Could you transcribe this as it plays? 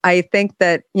I think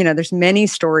that, there's many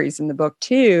stories in the book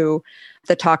too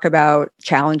that talk about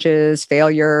challenges,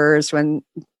 failures, when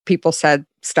people said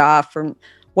stuff or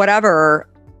whatever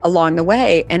along the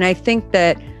way. And I think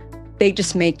that they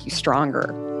just make you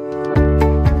stronger.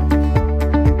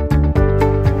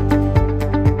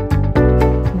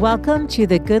 Welcome to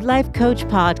the Good Life Coach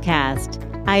podcast.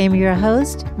 I am your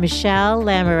host, Michelle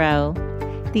Lamoureux.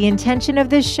 The intention of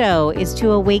this show is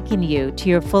to awaken you to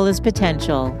your fullest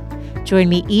potential. Join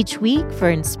me each week for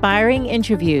inspiring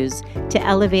interviews to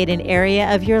elevate an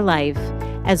area of your life,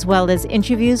 as well as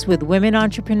interviews with women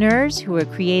entrepreneurs who are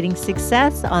creating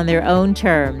success on their own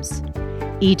terms.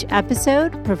 Each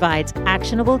episode provides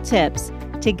actionable tips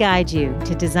to guide you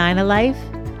to design a life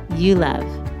you love.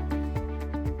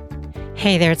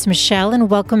 Hey there, it's Michelle,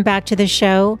 and welcome back to the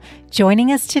show.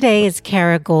 Joining us today is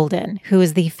Kara Goldin, who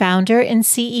is the founder and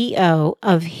CEO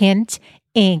of Hint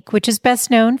Inc., which is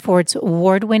best known for its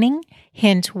award-winning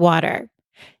Hint Water.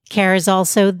 Kara is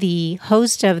also the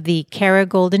host of The Kara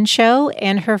Goldin Show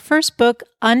and her first book,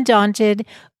 Undaunted,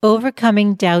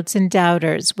 Overcoming Doubts and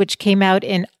Doubters, which came out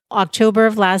in October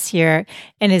of last year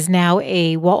and is now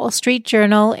a Wall Street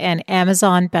Journal and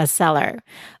Amazon bestseller.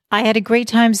 I had a great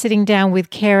time sitting down with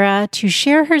Kara to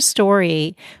share her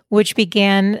story, which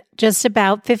began just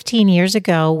about 15 years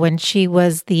ago when she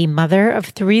was the mother of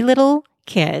 3 little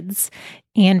kids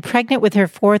and pregnant with her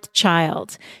 4th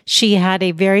child. She had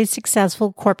a very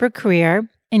successful corporate career,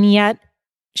 and yet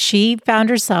she found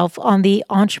herself on the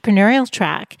entrepreneurial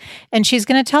track. And she's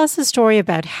going to tell us a story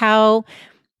about how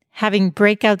having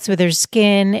breakouts with her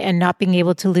skin and not being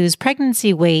able to lose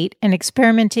pregnancy weight and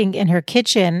experimenting in her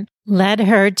kitchen led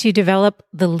her to develop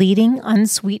the leading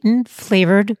unsweetened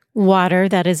flavored water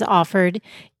that is offered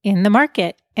in the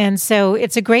market. And so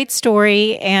it's a great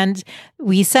story, and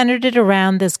we centered it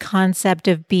around this concept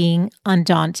of being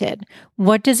undaunted.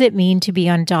 What does it mean to be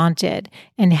undaunted?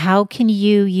 And how can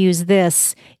you use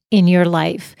this in your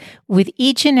life? With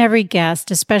each and every guest,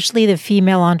 especially the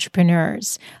female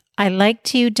entrepreneurs, I like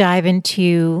to dive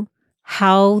into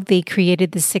how they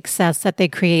created the success that they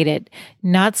created.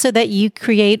 Not so that you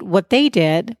create what they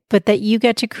did, but that you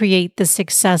get to create the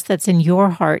success that's in your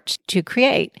heart to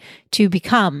create, to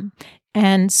become.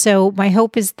 And so my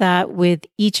hope is that with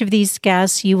each of these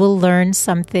guests, you will learn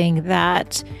something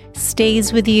that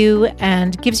stays with you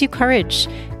and gives you courage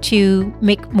to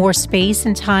make more space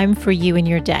and time for you in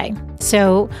your day.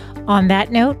 So on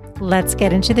that note, let's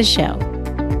get into the show.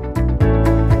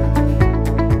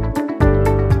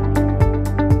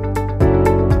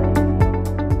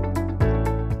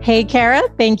 Hey, Kara,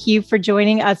 thank you for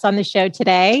joining us on the show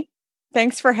today.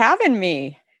 Thanks for having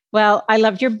me. Well, I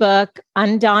loved your book,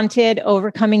 Undaunted,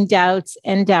 Overcoming Doubts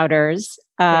and Doubters.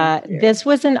 This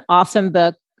was an awesome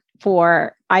book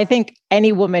for, I think,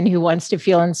 any woman who wants to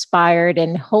feel inspired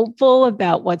and hopeful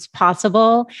about what's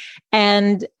possible.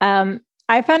 And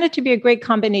I found it to be a great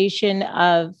combination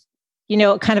of,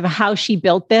 kind of how she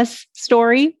built this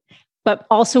story, but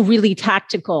also really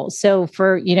tactical. So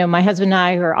for, my husband and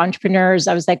I who are entrepreneurs,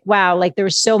 I was like, wow, there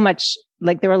was so much,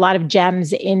 there were a lot of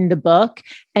gems in the book,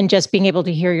 and just being able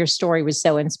to hear your story was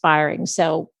so inspiring.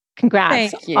 So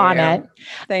congrats on it.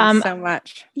 Thanks so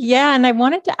much. Yeah. And I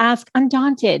wanted to ask,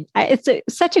 Undaunted, it's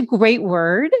such a great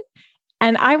word.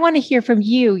 And I want to hear from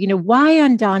you, why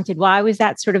Undaunted? Why was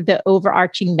that sort of the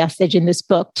overarching message in this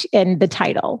book and the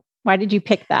title? Why did you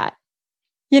pick that?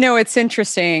 It's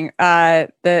interesting.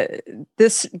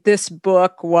 This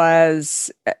book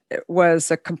was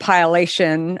a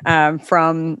compilation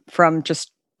from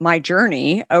just my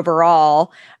journey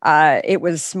overall. It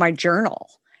was my journal,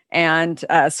 and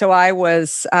so I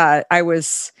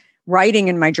was writing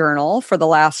in my journal for the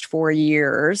last 4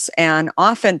 years, and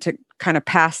often to kind of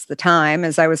pass the time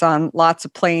as I was on lots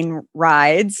of plane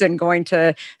rides and going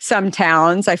to some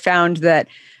towns. I found that.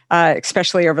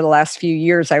 Especially over the last few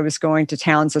years, I was going to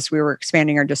towns as we were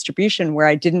expanding our distribution where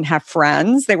I didn't have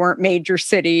friends. They weren't major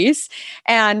cities.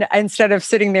 And instead of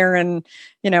sitting there in,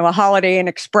 a Holiday Inn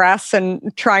Express and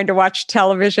trying to watch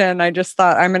television, I just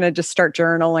thought I'm going to just start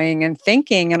journaling and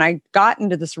thinking. And I got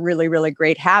into this really, really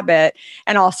great habit.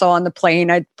 And also on the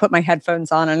plane, I'd put my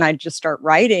headphones on and I'd just start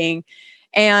writing.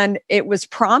 And it was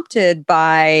prompted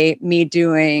by me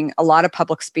doing a lot of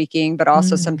public speaking, but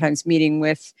also sometimes meeting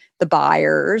with the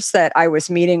buyers that I was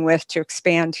meeting with to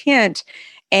expand Hint.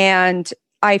 And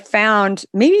I found,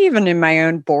 maybe even in my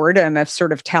own boredom of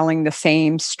sort of telling the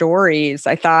same stories,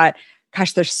 I thought,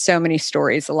 gosh, there's so many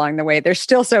stories along the way. There's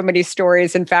still so many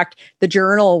stories. In fact, the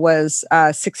journal was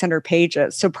 600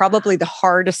 pages. So probably the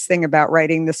hardest thing about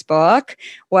writing this book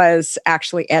was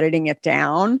actually editing it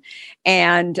down.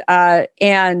 And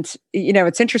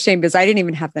it's interesting because I didn't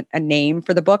even have a name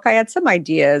for the book. I had some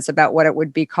ideas about what it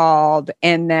would be called.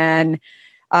 And then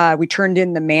we turned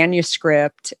in the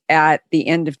manuscript at the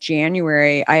end of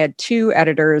January. I had two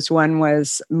editors. One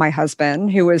was my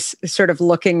husband, who was sort of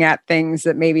looking at things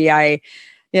that maybe I,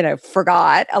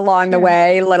 forgot along the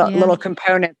way, little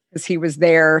components, because he was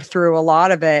there through a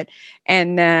lot of it.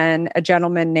 And then a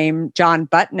gentleman named John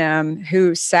Putnam,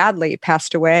 who sadly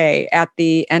passed away at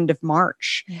the end of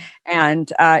March,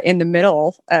 and in the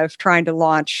middle of trying to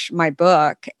launch my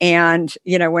book. And,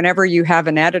 whenever you have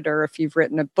an editor, if you've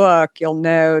written a book, you'll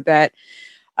know that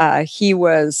he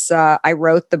was, I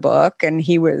wrote the book, and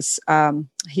he was an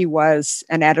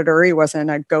editor. He wasn't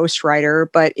a ghostwriter,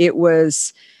 but it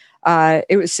was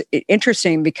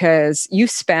interesting because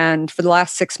for the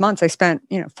last 6 months, I spent,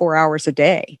 4 hours a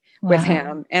day with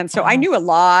him. And so I knew a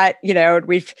lot,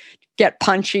 we'd get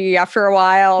punchy after a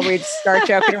while. We'd start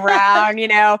joking around,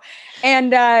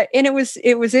 and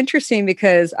it was interesting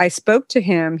because I spoke to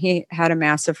him. He had a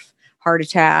massive heart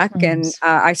attack, and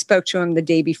I spoke to him the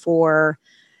day before,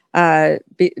 and,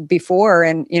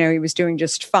 he was doing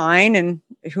just fine. And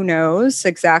who knows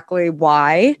exactly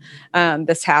why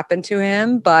this happened to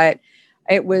him. But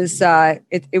it was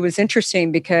it was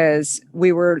interesting because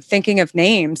we were thinking of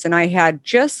names, and I had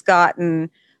just gotten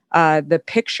the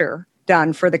picture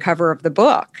done for the cover of the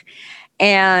book.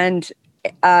 And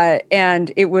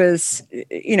it was,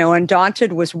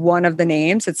 Undaunted was one of the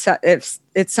names.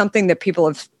 It's something that people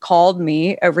have called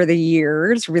me over the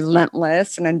years,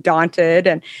 relentless and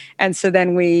undaunted. And so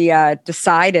then we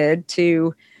decided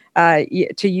to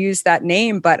use that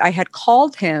name, but I had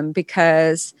called him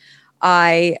because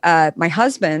my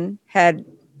husband had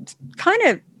kind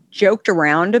of joked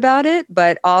around about it,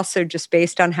 but also just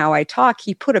based on how I talk,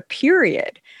 he put a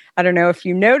period. I don't know if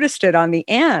you noticed it on the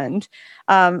end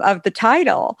of the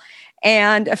title.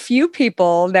 And a few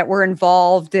people that were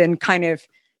involved in kind of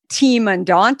Team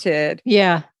Undaunted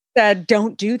said,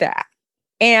 don't do that.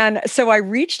 And so I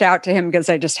reached out to him because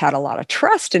I just had a lot of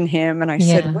trust in him. And I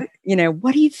said,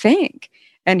 what do you think?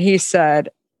 And he said,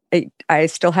 I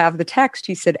still have the text.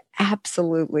 He said,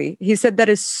 absolutely. He said, that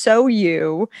is so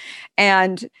you.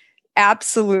 And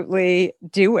absolutely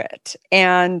do it.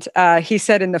 And he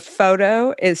said, in the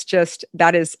photo is just,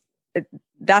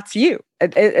 that's you.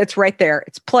 It's right there.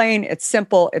 It's plain, it's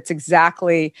simple. It's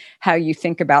exactly how you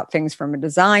think about things from a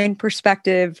design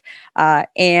perspective.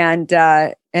 And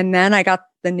then I got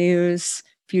the news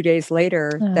a few days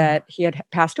later that he had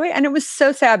passed away. And it was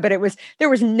so sad, but there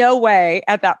was no way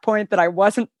at that point that I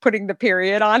wasn't putting the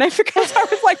period on it, because I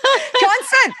was like,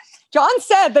 John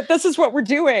said that this is what we're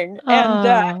doing.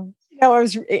 And, it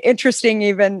was interesting,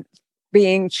 even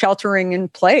being sheltering in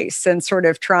place and sort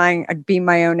of trying to be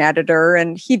my own editor.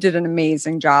 And he did an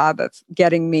amazing job of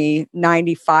getting me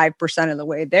 95% of the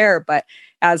way there. But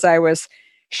as I was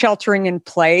sheltering in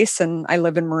place, and I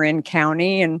live in Marin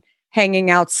County, and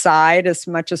hanging outside as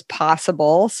much as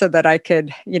possible so that I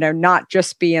could, not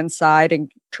just be inside and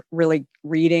really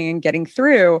reading and getting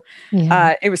through.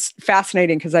 It was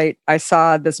fascinating because I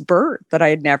saw this bird that I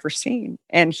had never seen,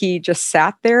 and he just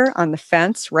sat there on the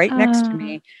fence right next to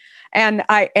me. And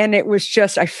it was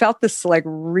just, I felt this like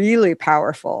really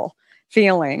powerful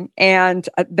feeling. And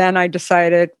then I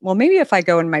decided, well, maybe if I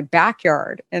go in my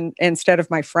backyard instead of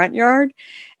my front yard,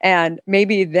 and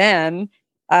maybe then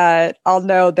I'll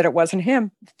know that it wasn't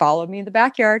him. Follow me in the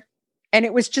backyard. And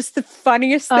it was just the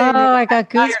funniest thing. Oh, I got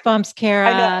goosebumps,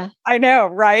 Kara. I know,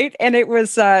 right? And it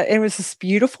was this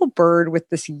beautiful bird with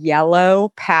this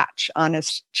yellow patch on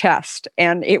his chest.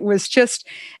 And it was just,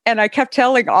 and I kept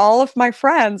telling all of my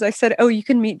friends, I said, oh, you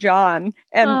can meet John.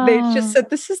 And they just said,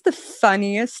 this is the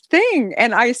funniest thing.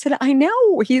 And I said, I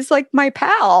know, he's like my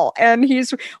pal and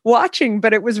he's watching,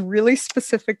 but it was really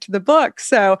specific to the book.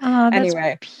 So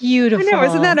anyway, beautiful. I know,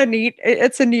 isn't that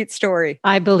it's a neat story.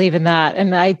 I believe in that.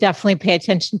 And I definitely pay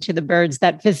attention to the birds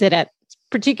that visit at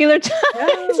particular times.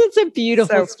 It's a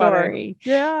beautiful story.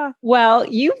 Yeah. Well,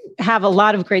 you have a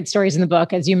lot of great stories in the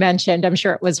book, as you mentioned. I'm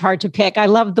sure it was hard to pick. I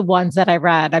love the ones that I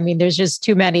read. I mean, there's just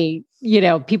too many,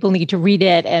 people need to read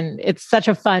it, and it's such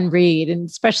a fun read. And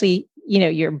especially,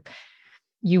 you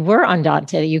were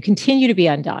undaunted. You continue to be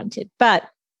undaunted. But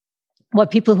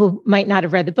what people who might not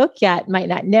have read the book yet might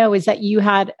not know is that you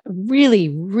had a really,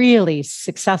 really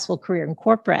successful career in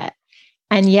corporate.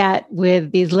 And yet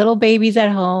with these little babies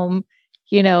at home,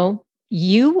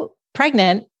 you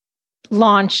pregnant,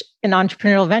 launch an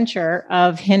entrepreneurial venture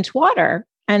of Hint Water.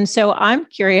 And so I'm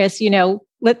curious,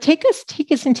 take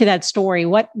us into that story.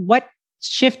 What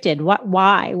shifted?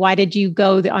 Why did you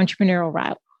go the entrepreneurial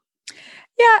route?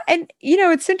 Yeah. And,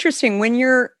 it's interesting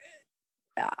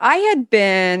I had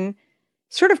been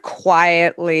sort of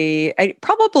quietly,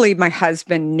 probably my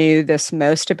husband knew this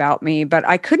most about me, but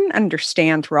I couldn't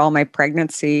understand through all my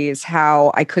pregnancies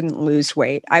how I couldn't lose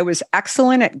weight. I was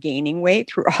excellent at gaining weight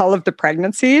through all of the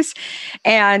pregnancies,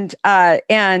 and I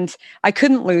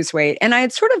couldn't lose weight. And I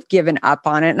had sort of given up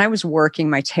on it, and I was working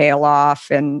my tail off,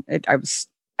 and I was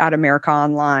at America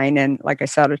Online, and like I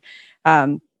said,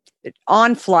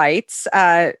 on flights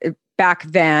back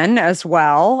then as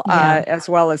well, as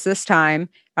well as this time.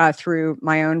 Through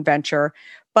my own venture.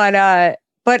 But I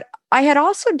had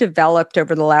also developed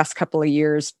over the last couple of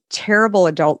years terrible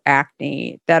adult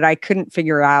acne that I couldn't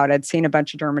figure out. I'd seen a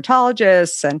bunch of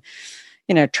dermatologists and,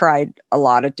 tried a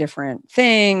lot of different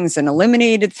things and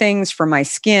eliminated things from my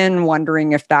skin,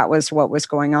 wondering if that was what was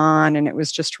going on. And it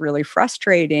was just really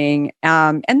frustrating.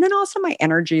 And then also my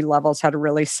energy levels had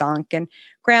really sunk. And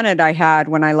granted,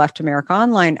 when I left America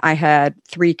Online, I had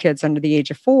 3 kids under the age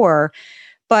of 4.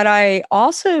 But I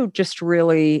also I just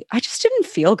didn't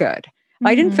feel good. Mm-hmm.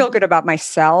 I didn't feel good about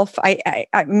myself. I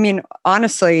mean,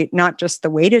 honestly, not just the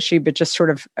weight issue, but just sort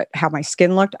of how my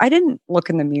skin looked. I didn't look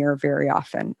in the mirror very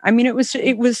often. I mean, it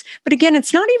was, but again,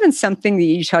 it's not even something that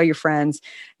you tell your friends,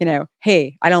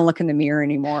 hey, I don't look in the mirror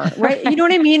anymore. Right. You know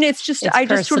what I mean? It's just, I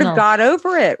just sort of got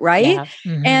over it. Right. Yeah.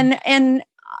 Mm-hmm.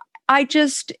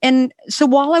 And so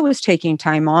while I was taking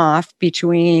time off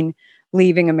between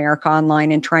leaving America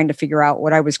Online and trying to figure out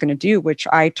what I was going to do, which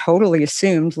I totally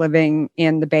assumed living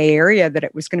in the Bay Area that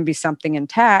it was going to be something in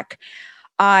tech.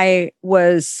 I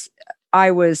was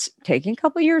taking a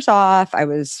couple of years off. I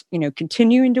was,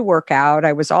 continuing to work out.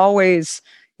 I was always,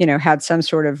 had some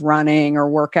sort of running or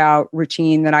workout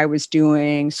routine that I was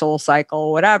doing, Soul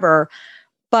Cycle, whatever.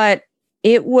 But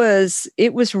it was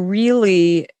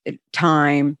really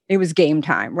time. It was game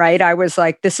time, right? I was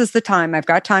like, this is the time. I've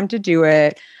got time to do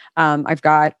it. I've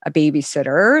got a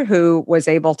babysitter who was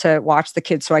able to watch the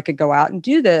kids so I could go out and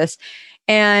do this.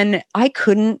 And I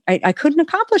couldn't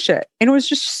accomplish it. And it was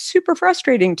just super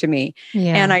frustrating to me.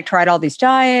 Yeah. And I tried all these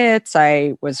diets.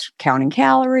 I was counting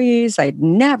calories. I'd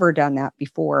never done that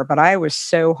before, but I was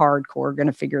so hardcore going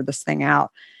to figure this thing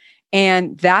out.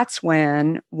 And that's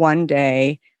when one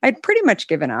day I'd pretty much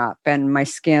given up, and my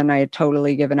skin I had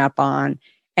totally given up on.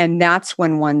 And that's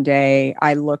when one day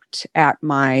I looked at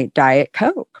my Diet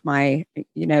Coke, I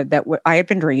had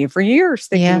been drinking for years,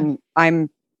 thinking I'm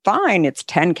fine. It's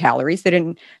 10 calories.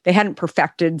 They hadn't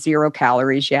perfected 0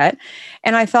 calories yet.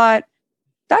 And I thought,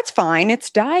 that's fine.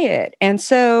 It's diet. And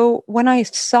so when I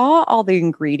saw all the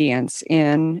ingredients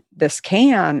in this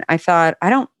can, I thought,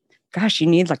 you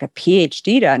need like a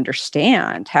PhD to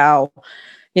understand how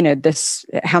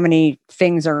many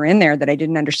things are in there that I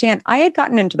didn't understand. I had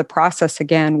gotten into the process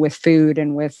again with food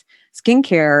and with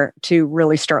skincare to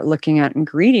really start looking at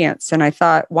ingredients. And I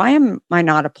thought, why am I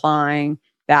not applying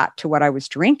that to what I was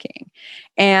drinking?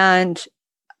 And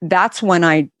that's when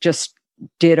I just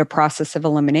did a process of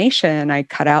elimination. I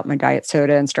cut out my diet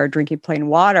soda and started drinking plain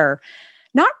water,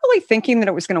 not really thinking that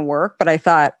it was going to work, but I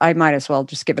thought I might as well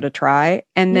just give it a try.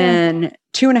 And then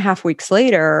 2.5 weeks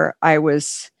later, I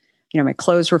was, my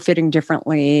clothes were fitting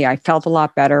differently. I felt a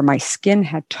lot better. My skin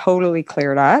had totally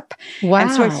cleared up. Wow.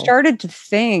 And so I started to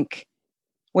think,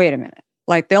 wait a minute,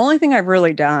 like the only thing I've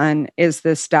really done is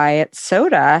this diet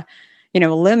soda,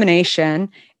 elimination.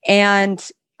 And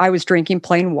I was drinking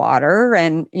plain water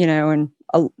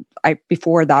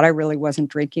before that, I really wasn't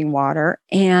drinking water.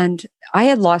 And I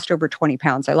had lost over 20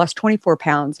 pounds. I lost 24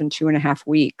 pounds in 2.5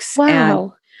 weeks. Wow.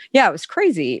 And yeah, it was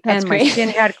crazy. That's great. My skin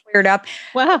had cleared up.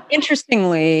 Wow.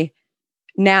 Interestingly,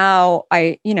 now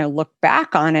I, look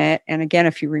back on it. And again,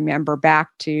 if you remember back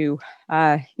to,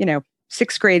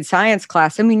 6th grade science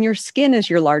class, I mean, your skin is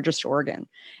your largest organ.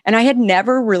 And I had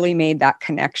never really made that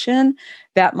connection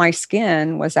that my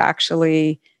skin was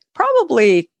actually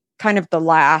probably kind of the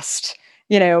last,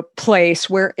 place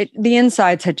where the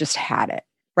insides had just had it.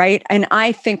 Right. And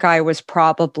I think I was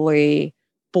probably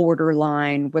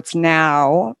borderline what's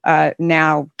now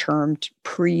termed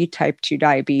pre-type 2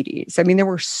 diabetes. I mean, there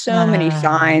were so many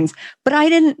signs, but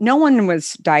no one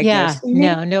was diagnosed.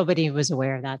 Yeah, no, nobody was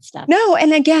aware of that stuff. No.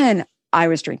 And again, I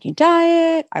was drinking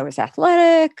diet. I was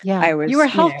athletic. Yeah. You were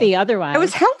healthy otherwise. I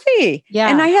was healthy. Yeah.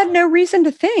 And I had no reason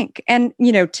to think. And,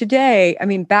 today, I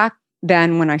mean, back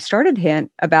then when I started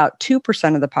Hint, about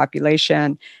 2% of the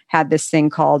population had this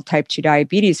thing called type 2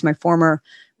 diabetes. My former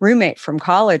roommate from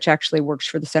college actually works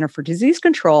for the Center for Disease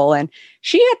Control. And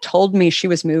she had told me she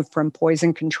was moved from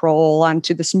poison control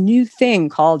onto this new thing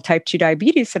called type 2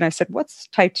 diabetes. And I said, what's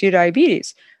type 2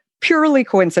 diabetes? Purely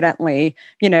coincidentally,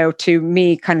 to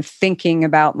me kind of thinking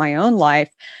about my own life.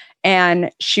 And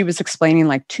she was explaining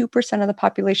like 2% of the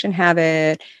population have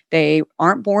it. They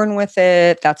aren't born with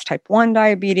it. That's type 1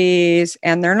 diabetes.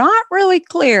 And they're not really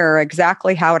clear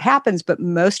exactly how it happens. But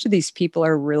most of these people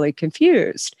are really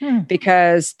confused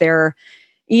because they're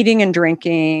eating and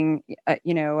drinking, a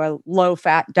low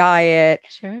fat diet.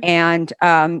 Sure. And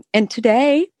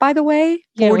today, by the way,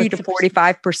 40 to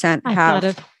 45%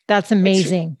 have. That's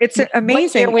amazing. It's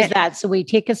amazing. What year was that? So we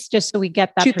take us just so we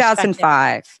get that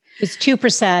 2005. It's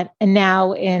 2%. And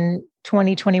now in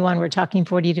 2021, we're talking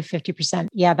 40 to 50%.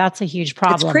 Yeah, that's a huge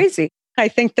problem. It's crazy. I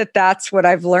think that that's what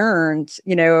I've learned,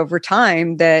 over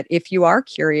time, that if you are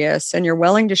curious and you're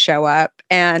willing to show up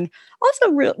and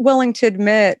also willing to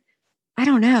admit, I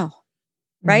don't know,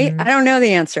 right? I don't know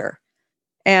the answer.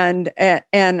 And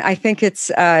I think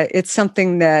it's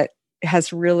something that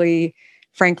has really,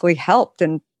 frankly, helped.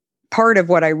 And part of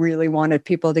what I really wanted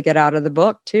people to get out of the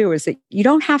book too is that you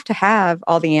don't have to have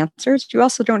all the answers. You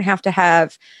also don't have to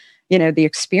have, the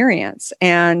experience,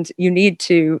 and you need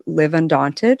to live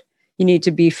undaunted. You need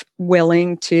to be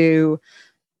willing to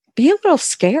be a little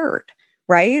scared,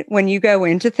 right? When you go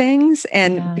into things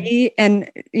and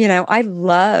I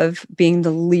love being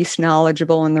the least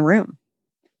knowledgeable in the room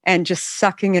and just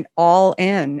sucking it all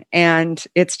in. And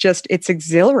it's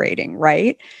exhilarating,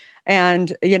 right?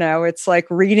 And, it's like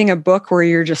reading a book where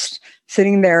you're just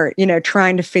sitting there,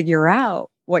 trying to figure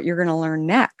out what you're going to learn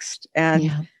next.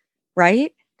 And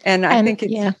right. And I think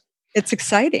it's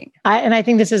exciting. And I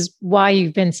think this is why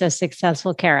you've been so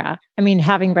successful, Kara. I mean,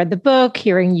 having read the book,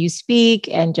 hearing you speak,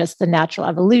 and just the natural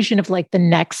evolution of like the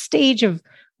next stage of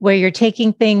where you're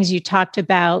taking things. You talked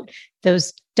about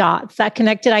those dots that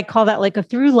connected. I call that like a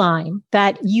through line,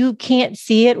 that you can't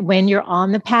see it when you're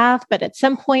on the path, but at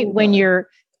some point when you're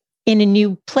in a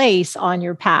new place on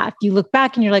your path, you look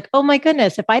back and you're like, oh my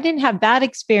goodness, if I didn't have that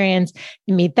experience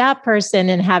and meet that person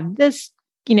and have this,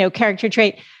 character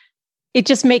trait, it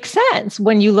just makes sense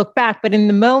when you look back. But in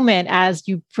the moment, as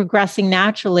you progressing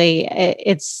naturally,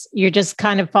 you're just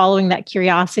kind of following that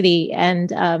curiosity and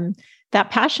that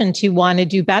passion to want to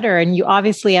do better. And you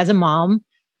obviously, as a mom,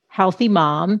 healthy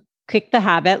mom, kicked the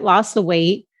habit, lost the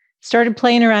weight, started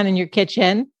playing around in your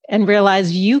kitchen and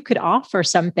realized you could offer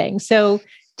something. So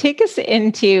take us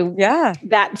into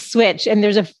that switch. And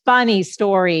there's a funny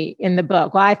story in the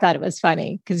book. Well, I thought it was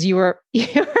funny because you were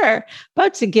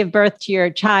about to give birth to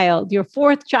your child, your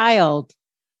fourth child.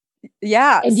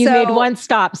 Yeah. And you made one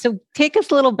stop. So take us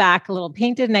back a little,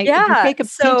 paint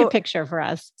a picture for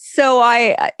us. So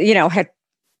I, had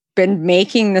been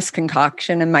making this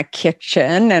concoction in my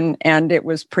kitchen and it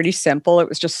was pretty simple. It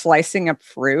was just slicing up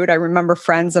fruit. I remember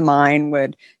friends of mine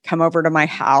would come over to my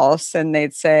house and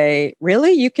they'd say,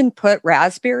 really, you can put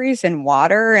raspberries in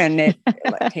water and it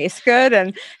tastes good?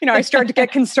 And, I started to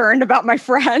get concerned about my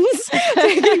friends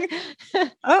thinking,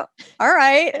 oh, all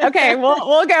right. Okay.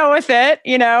 We'll go with it,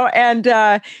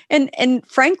 and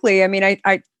frankly, I mean,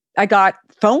 I got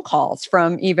phone calls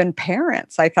from even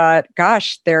parents. I thought,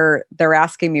 gosh, they're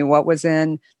asking me what was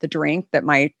in the drink that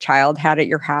my child had at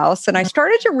your house. And I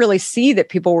started to really see that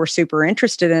people were super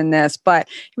interested in this, but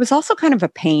it was also kind of a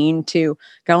pain to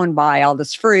go and buy all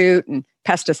this fruit and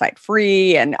pesticide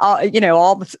free and all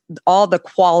the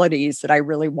qualities that I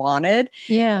really wanted.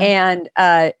 Yeah.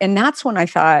 And that's when I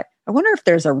thought, I wonder if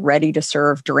there's a ready to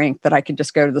serve drink that I could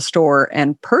just go to the store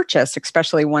and purchase,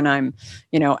 especially when I'm,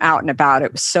 out and about.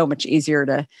 It was so much easier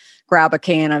to grab a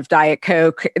can of Diet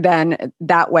Coke than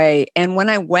that way. And when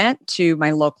I went to my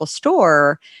local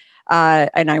store,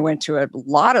 and I went to a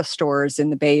lot of stores in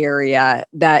the Bay Area,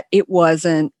 that it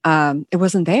wasn't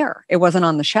there. It wasn't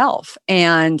on the shelf.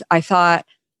 And I thought,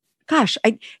 gosh,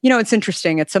 it's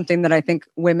interesting. It's something that I think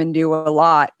women do a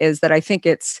lot, is that I think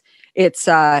it's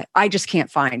I just can't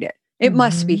find it. It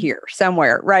must be here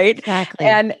somewhere, right? Exactly.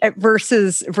 And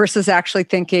versus actually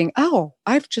thinking, oh,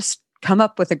 I've just come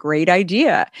up with a great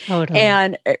idea. Totally.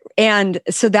 And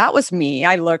so that was me.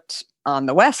 I looked on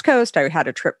the West Coast. I had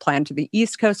a trip planned to the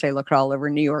East Coast. I looked all over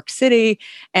New York City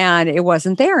and it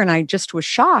wasn't there. And I just was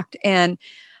shocked. And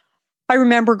I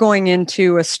remember going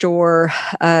into a store,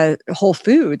 Whole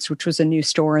Foods, which was a new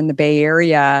store in the Bay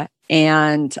Area.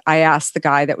 And I asked the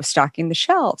guy that was stocking the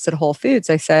shelves at Whole Foods,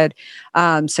 I said,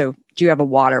 so do you have a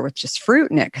water with just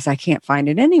fruit in it? Because I can't find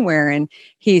it anywhere. And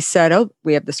he said, oh,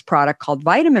 we have this product called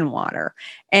vitamin water.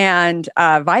 And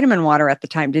vitamin water at the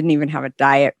time didn't even have a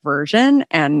diet version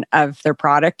and of their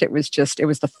product. It was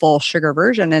the full sugar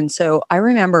version. And so I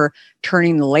remember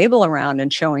turning the label around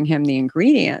and showing him the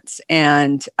ingredients.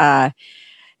 And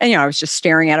I was just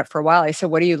staring at it for a while. I said,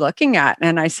 what are you looking at?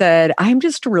 And I said, I'm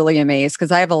just really amazed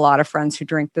because I have a lot of friends who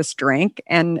drink this drink.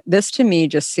 And this to me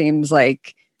just seems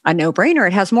like a no-brainer.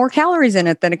 It has more calories in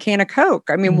it than a can of Coke.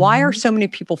 I mean, why are so many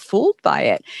people fooled by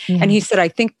it? Yeah. And he said, I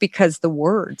think because the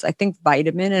words, I think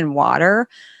vitamin and water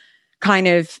kind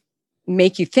of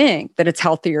make you think that it's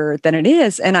healthier than it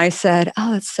is. And I said,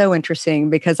 oh, that's so interesting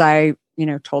because I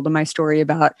told him my story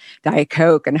about Diet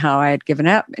Coke and how I had given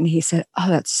up. And he said, oh,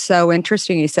 that's so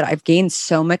interesting. He said, I've gained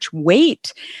so much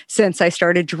weight since I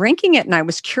started drinking it. And I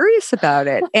was curious about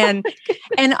it. And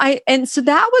so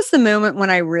that was the moment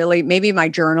when I really, maybe my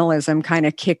journalism kind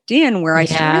of kicked in where I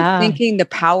started thinking the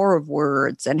power of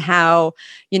words and how,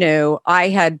 I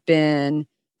had been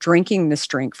drinking this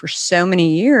drink for so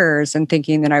many years and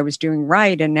thinking that I was doing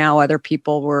right. And now other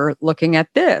people were looking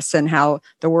at this and how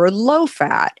the word low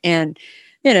fat and,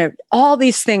 all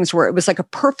these things where it was like a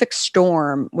perfect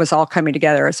storm was all coming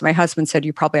together. As my husband said,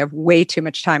 you probably have way too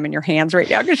much time in your hands right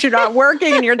now because you're not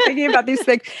working and you're thinking about these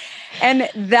things. And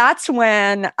that's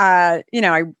when, I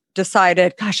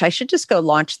decided, gosh, I should just go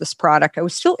launch this product. I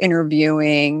was still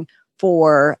interviewing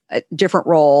for different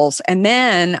roles. And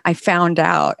then I found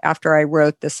out after I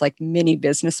wrote this like mini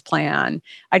business plan,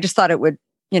 I just thought it would,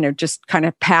 just kind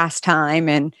of pass time.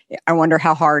 And I wonder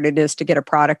how hard it is to get a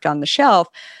product on the shelf.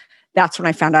 That's when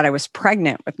I found out I was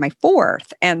pregnant with my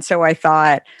fourth. And so I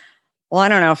thought, well, I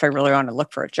don't know if I really want to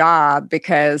look for a job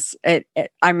because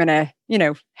I'm going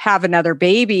to, have another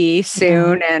baby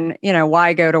soon. And,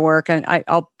 why go to work? And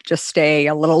I'll just stay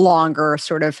a little longer,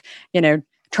 sort of,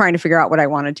 trying to figure out what I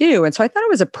want to do. And so I thought it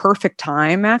was a perfect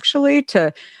time actually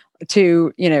to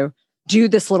do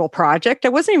this little project. I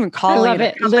wasn't even calling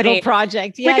it a company. Little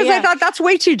project. Yeah, because I thought that's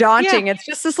way too daunting. Yeah. It's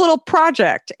just this little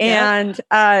project. And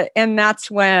that's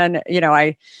when,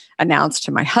 I announced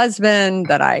to my husband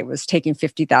that I was taking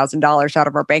 $50,000 out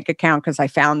of our bank account because I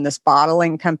found this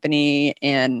bottling company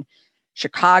in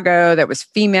Chicago that was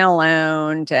female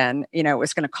owned and, it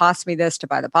was going to cost me this to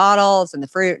buy the bottles and the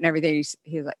fruit and everything.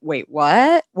 He's like, wait,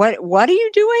 what are you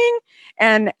doing?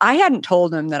 And I hadn't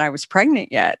told him that I was pregnant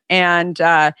yet. And,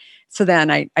 so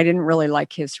then I didn't really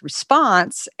like his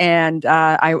response. And,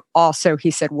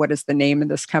 he said, what is the name of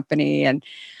this company? And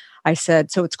I said,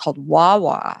 so it's called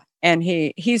Wawa. And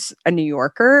he's a New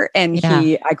Yorker and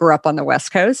I grew up on the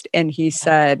West Coast. And he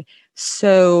said,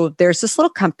 so there's this little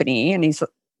company and he's,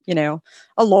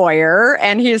 a lawyer.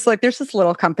 And he's like, there's this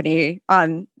little company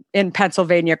in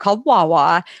Pennsylvania called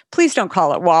Wawa. Please don't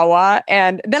call it Wawa.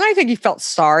 And then I think he felt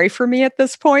sorry for me at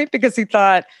this point because he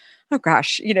thought, oh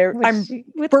gosh, I'm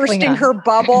bursting her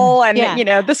bubble and,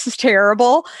 this is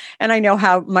terrible. And I know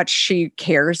how much she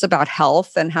cares about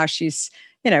health and how she's,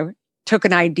 took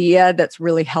an idea that's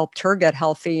really helped her get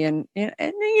healthy. And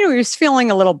he was feeling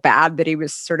a little bad that he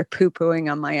was sort of poo-pooing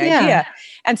on my idea.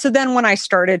 And so then when I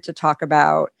started to talk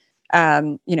about,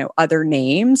 other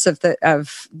names of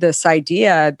this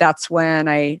idea, that's when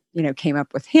I, came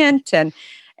up with Hint and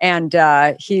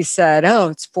he said, oh,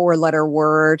 it's 4-letter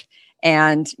word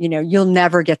and, you'll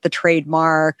never get the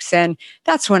trademarks. And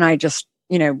that's when I just,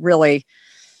 really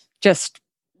just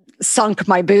sunk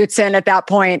my boots in at that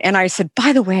point. And I said,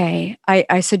 by the way,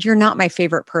 I said, you're not my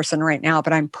favorite person right now,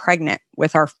 but I'm pregnant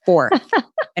with our fourth.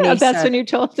 And that's said, when you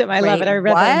told him. I love it. I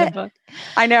read that in the book.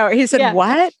 I know. He said,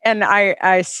 what? And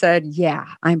I said, yeah,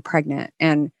 I'm pregnant.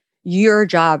 And your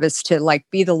job is to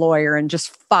be the lawyer and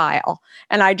just file.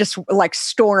 And I just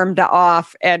stormed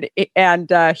off and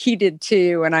he did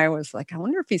too. And I was like, I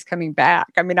wonder if he's coming back.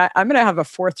 I mean, I'm going to have a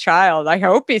fourth child. I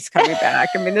hope he's coming back.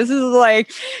 I mean, this is I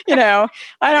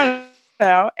don't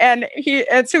know. And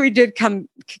so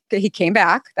he came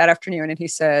back that afternoon and he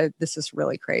said, this is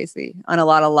really crazy on a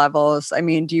lot of levels. I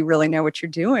mean, do you really know what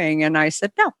you're doing? And I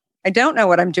said, no, I don't know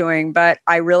what I'm doing, but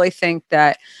I really think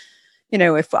that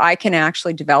if I can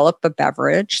actually develop a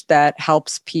beverage that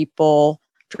helps people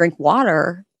drink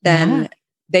water, then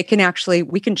we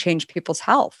can change people's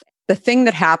health. The thing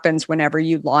that happens whenever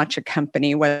you launch a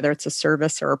company, whether it's a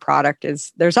service or a product,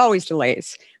 is there's always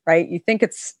delays, right? You think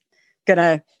it's going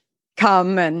to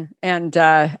come and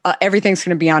everything's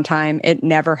going to be on time. It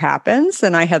never happens.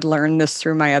 And I had learned this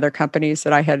through my other companies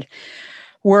that I had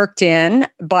worked in,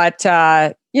 but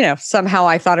somehow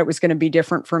I thought it was going to be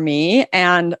different for me.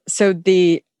 And so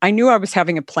I knew I was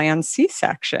having a planned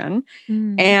C-section,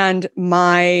 Mm.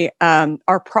 and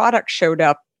our product showed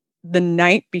up the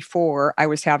night before I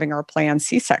was having our planned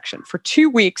C-section. For 2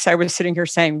 weeks, I was sitting here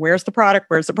saying, "Where's the product?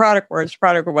 Where's the product? Where's the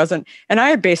product?" It wasn't, and I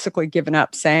had basically given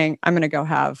up, saying, "I'm going to go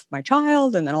have my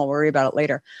child, and then I'll worry about it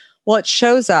later." Well, it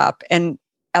shows up, and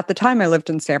at the time I lived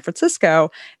in San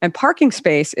Francisco, and parking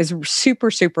space is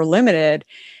super, super limited.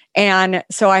 And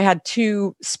so I had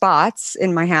 2 spots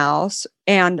in my house,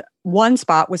 and one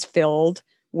spot was filled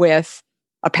with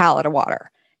a pallet of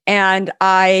water. And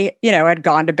I, had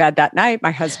gone to bed that night.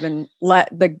 My husband let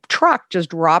the truck just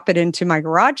drop it into my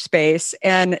garage space.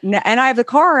 And I have the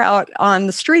car out on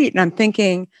the street, and I'm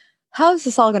thinking, how is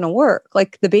this all going to work?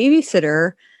 Like, the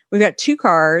babysitter, we've got 2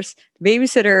 cars. The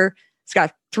babysitter's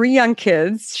got 3 young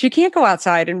kids. She can't go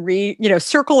outside and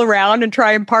circle around and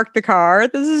try and park the car.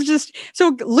 This is just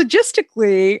so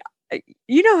logistically,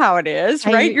 you know how it is,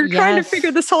 right? You're trying to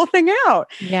figure this whole thing out.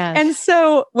 Yes. And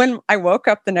so when I woke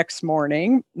up the next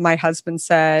morning, my husband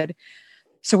said,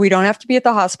 "So we don't have to be at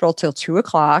the hospital till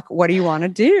 2:00. What do you want to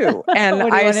do?" And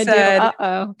I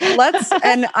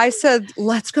said,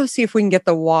 let's go see if we can get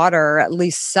the water, at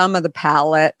least some of the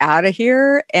pallet, out of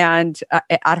here and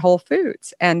at Whole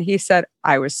Foods. And he said,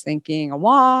 "I was thinking a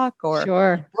walk or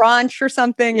brunch or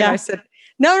something." Yeah. And I said,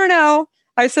 no.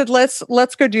 I said, let's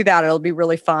go do that. It'll be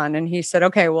really fun. And he said,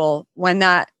 "Okay, well, when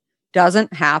that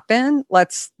doesn't happen,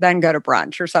 let's then go to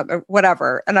brunch or something,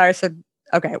 whatever." And I said,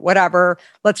 "Okay, whatever,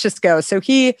 let's just go." So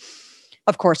he,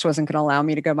 of course, wasn't going to allow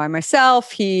me to go by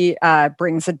myself. He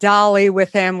brings a dolly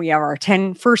with him. We have our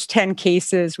first 10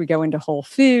 cases. We go into Whole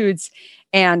Foods,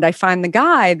 and I find the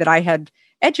guy that I had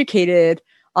educated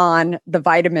on the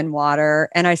vitamin water.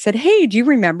 And I said, "Hey, do you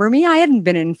remember me? I hadn't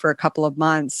been in for a couple of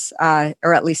months,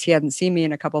 or at least he hadn't seen me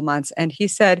in a couple of months." And he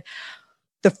said,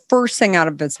 the first thing out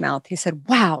of his mouth, he said,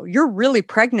 "Wow, you're really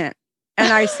pregnant."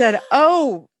 And I said,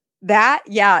 "Oh, that?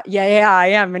 Yeah, I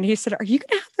am." And he said, "Are you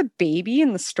going to have a baby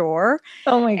in the store?"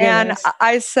 Oh my goodness. And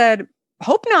I said,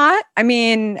 "Hope not. I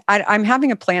mean, I'm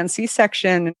having a planned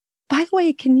C-section. By the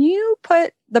way, can you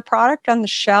put the product on the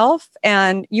shelf?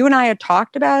 And you and I had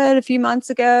talked about it a few months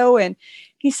ago." And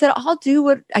he said, "I'll do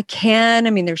what I can. I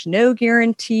mean, there's no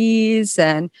guarantees."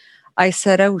 And I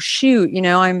said, "Oh, shoot,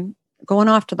 I'm going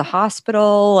off to the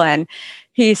hospital." And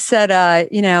he said, "I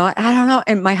don't know."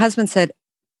 And my husband said,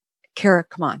 "Kara,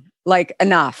 come on, like,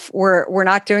 enough. We're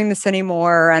not doing this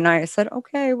anymore." And I said,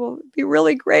 "Okay, well, it'd be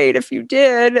really great if you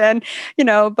did. And,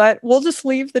 but we'll just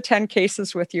leave the 10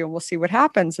 cases with you and we'll see what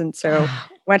happens." And so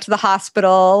went to the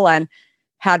hospital and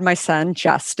had my son,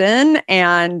 Justin.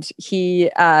 And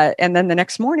and then the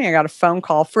next morning I got a phone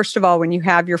call. First of all, when you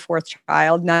have your 4th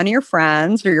child, none of your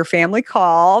friends or your family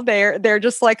call. They're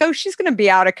just like, "Oh, she's going to be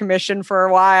out of commission for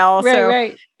a while."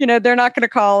 Right. They're not going to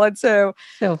call it. So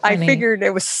I funny. figured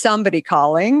it was somebody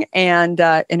calling, and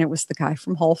it was the guy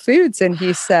from Whole Foods. And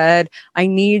he said, "I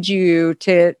need you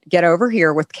to get over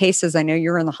here with cases. I know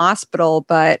you're in the hospital,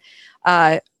 but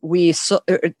the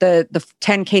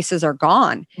 10 cases are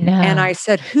gone." No. And I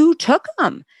said, "Who took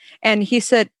them?" And he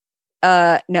said,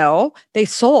 "No, they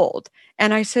sold."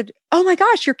 And I said, "Oh my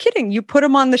gosh, you're kidding. You put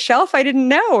them on the shelf? I didn't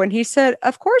know." And he said,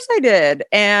 "Of course I did."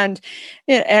 And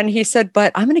he said,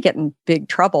 "But I'm going to get in big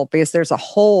trouble because there's a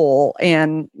hole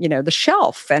in, the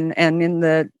shelf and in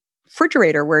the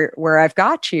refrigerator where I've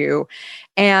got you."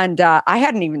 And I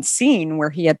hadn't even seen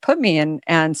where he had put me in.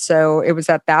 And so it was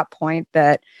at that point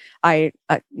that I,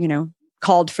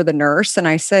 called for the nurse, and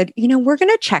I said, "We're going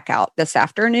to check out this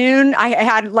afternoon." I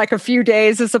had like a few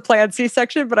days as a planned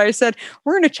C-section, but I said,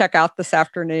 "We're going to check out this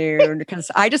afternoon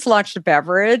because I just launched a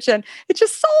beverage and it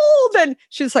just sold." And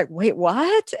she was like, "Wait,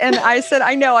 what?" And I said,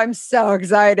 "I know, I'm so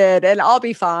excited and I'll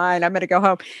be fine. I'm going to go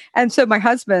home." And so my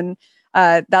husband,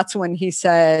 that's when he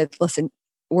said, "Listen,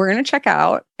 we're going to check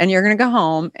out and you're going to go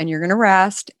home and you're going to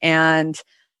rest and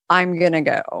I'm going to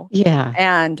go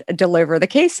and deliver the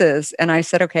cases." And I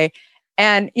said, "Okay."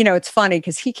 And, it's funny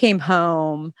because he came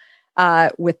home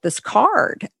with this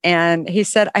card and he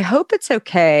said, "I hope it's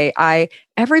okay.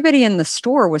 Everybody in the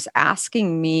store was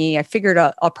asking me, I figured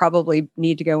I'll probably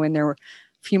need to go in there a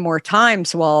few more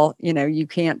times while, you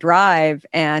can't drive.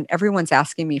 And everyone's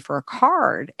asking me for a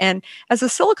card." And as a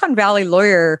Silicon Valley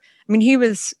lawyer, I mean, he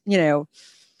was,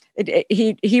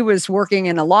 he was working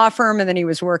in a law firm and then he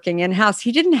was working in-house.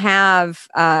 He didn't have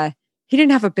he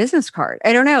didn't have a business card.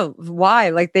 I don't know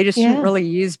why. Like they just didn't Yeah. really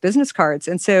use business cards.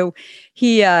 And so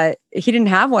he didn't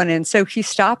have one. And so he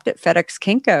stopped at FedEx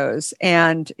Kinko's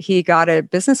and he got a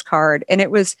business card, and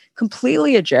it was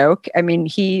completely a joke. I mean,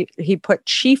 he put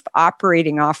Chief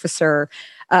Operating Officer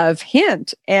of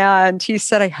Hint, and he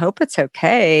said, "I hope it's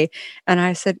okay." And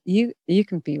I said, "You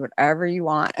can be whatever you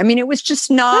want." I mean, it was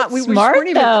just not. That's smart,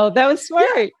 though. That was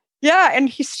smart. Yeah, and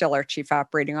he's still our Chief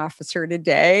Operating Officer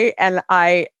today. And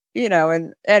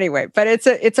and anyway, but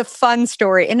it's a fun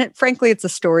story. And frankly, it's a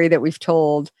story that we've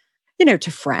told,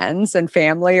 to friends and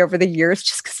family over the years,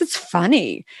 just because it's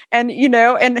funny. And,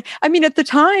 and I mean, at the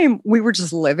time we were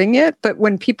just living it. But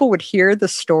when people would hear the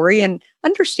story and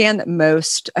understand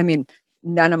that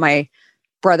none of my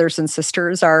brothers and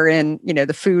sisters are in,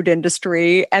 the food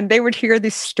industry, and they would hear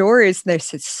these stories and they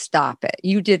said, "Stop it.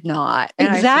 You did not."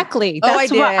 And exactly. I said,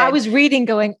 That's what I was reading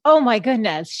going, "Oh my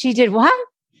goodness, she did what?"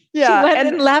 Yeah. She went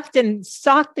and left and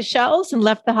stocked the shelves and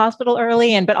left the hospital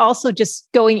early. But also just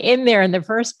going in there in the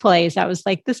first place, I was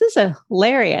like, this is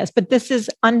hilarious, but this is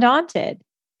Undaunted.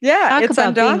 Yeah. Talk it's about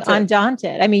Undaunted. being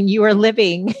undaunted. I mean, you are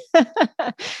living.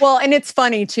 Well, and it's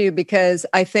funny too, because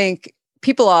I think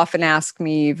people often ask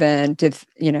me even, did,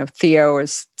 Theo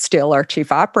is still our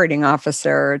Chief Operating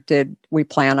Officer. Did we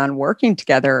plan on working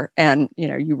together? And,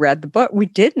 you read the book. We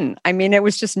didn't. I mean, it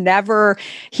was just never,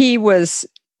 he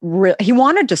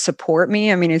wanted to support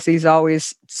me. I mean, he's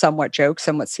always somewhat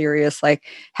somewhat serious, like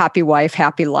happy wife,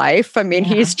 happy life. I mean,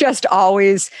 he's just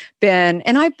always been,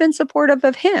 and I've been supportive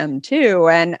of him too.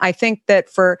 And I think that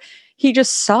he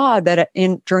just saw that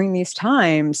during these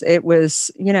times, it was,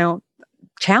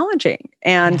 challenging.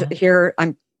 And here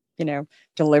I'm,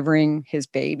 delivering his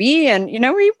baby, and, he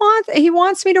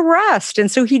wants me to rest. And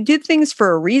so he did things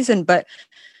for a reason, but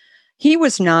he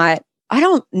was not, I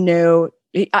don't know.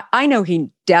 I know he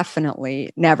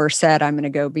definitely never said, "I'm going to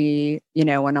go be,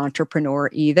 an entrepreneur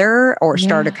either, or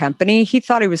start a company." He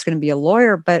thought he was going to be a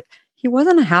lawyer, but he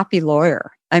wasn't a happy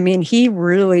lawyer. I mean, he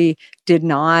really did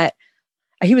not.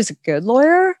 He was a good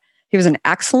lawyer. He was an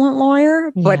excellent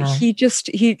lawyer, but he just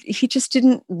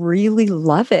didn't really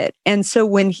love it. And so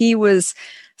when he was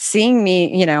seeing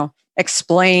me,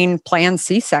 explain planned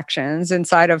C-sections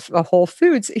inside of a Whole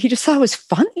Foods, he just thought it was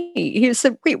funny. He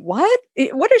said, "Wait, what?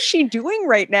 What is she doing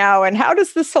right now? And how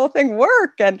does this whole thing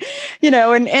work?" And,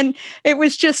 and it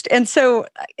was just, and so,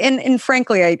 and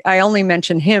frankly, I only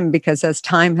mention him because as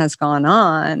time has gone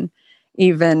on,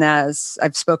 even as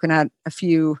I've spoken at a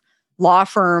few law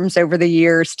firms over the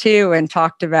years too, and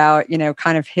talked about,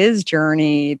 kind of his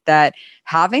journey, that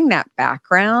having that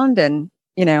background and,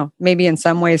 maybe in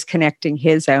some ways connecting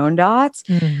his own dots.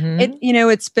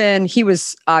 He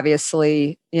was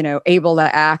obviously, able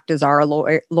to act as our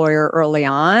lawyer early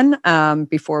on,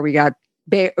 before we got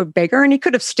bigger, and he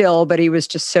could have still, but he was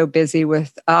just so busy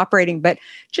with operating. But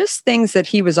just things that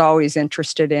he was always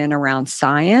interested in around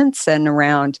science and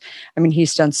around,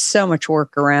 he's done so much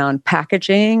work around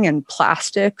packaging and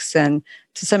plastics, and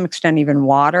to some extent even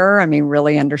water.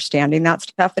 Really understanding that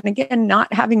stuff. And again,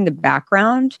 not having the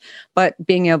background, but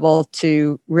being able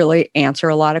to really answer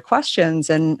a lot of questions.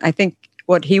 And I think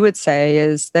what he would say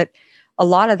is that a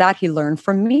lot of that he learned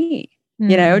from me.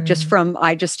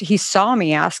 He saw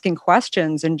me asking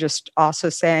questions and just also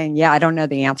saying, "Yeah, I don't know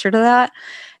the answer to that."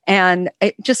 And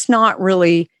it just not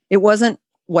really, it wasn't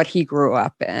what he grew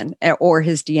up in or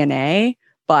his DNA,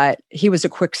 but he was a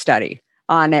quick study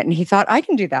on it. And he thought, "I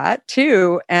can do that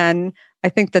too." And I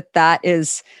think that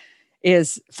is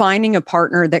finding a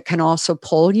partner that can also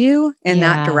pull you in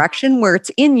that direction where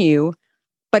it's in you,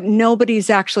 but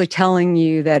nobody's actually telling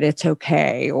you that it's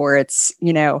okay, or it's,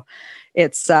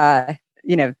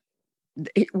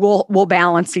 we'll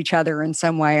balance each other in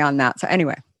some way on that. So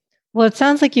anyway. Well, it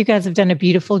sounds like you guys have done a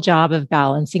beautiful job of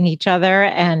balancing each other.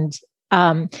 And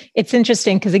it's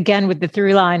interesting because, again, with the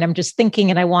through line, I'm just thinking,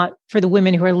 and I want for the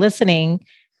women who are listening,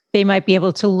 they might be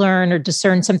able to learn or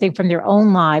discern something from their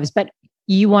own lives. But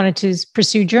you wanted to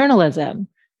pursue journalism,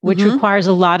 which requires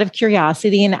a lot of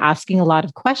curiosity and asking a lot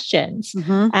of questions.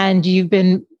 And you've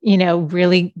been,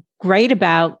 really great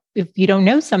about, if you don't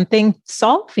know something,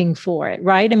 solving for it,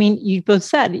 right? You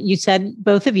said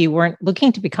both of you weren't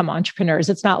looking to become entrepreneurs.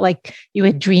 It's not like you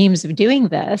had dreams of doing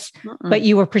this, but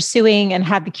you were pursuing and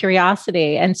had the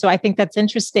curiosity. And so I think that's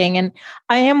interesting. And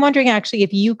I am wondering actually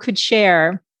if you could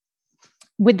share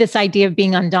with this idea of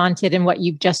being undaunted and what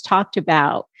you've just talked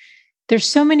about. There's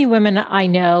so many women I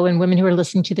know and women who are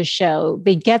listening to the show,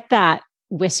 they get that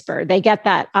whisper, they get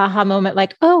that aha moment,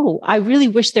 like, "Oh, I really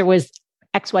wish there was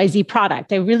XYZ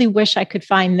product. I really wish I could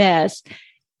find this."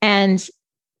 And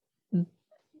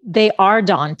they are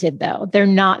daunted though. They're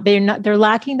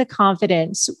lacking the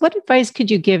confidence. What advice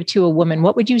could you give to a woman?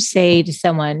 What would you say to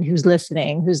someone who's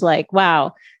listening, who's like,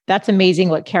 wow, that's amazing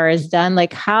what Kara's done.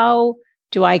 Like, how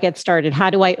do I get started? How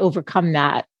do I overcome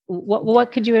that?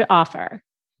 What could you offer?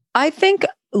 I think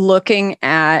looking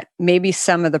at maybe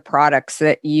some of the products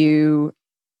that you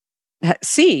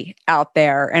see out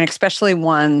there, and especially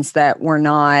ones that were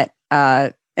not,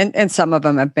 and some of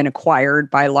them have been acquired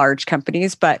by large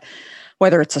companies, but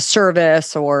whether it's a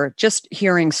service or just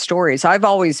hearing stories. I've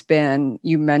always been,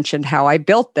 you mentioned how I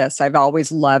built this. I've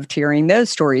always loved hearing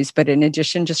those stories, but in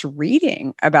addition, just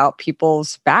reading about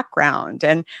people's background.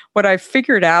 And what I've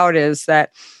figured out is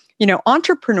that,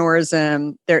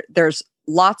 entrepreneurism, there's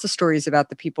lots of stories about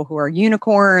the people who are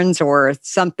unicorns or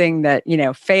something that,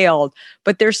 failed,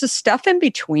 but there's the stuff in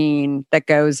between that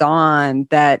goes on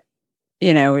that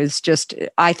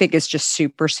I think is just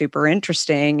super, super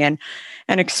interesting. And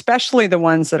especially the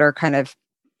ones that are kind of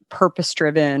purpose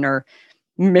driven or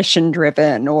mission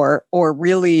driven or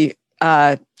really,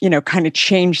 kind of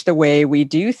change the way we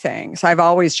do things. I've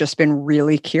always just been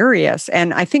really curious.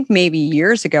 And I think maybe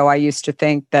years ago, I used to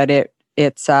think that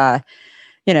it's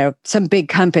some big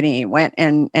company went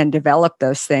and developed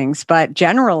those things. But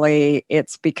generally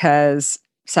it's because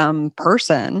some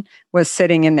person was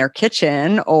sitting in their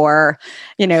kitchen or,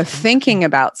 thinking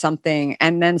about something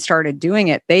and then started doing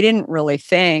it. They didn't really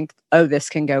think, oh, this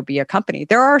can go be a company.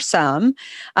 There are some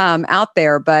out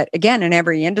there, but again, in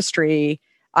every industry,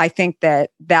 I think that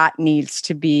needs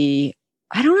to be,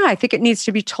 I don't know, I think it needs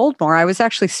to be told more. I was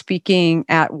actually speaking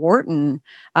at Wharton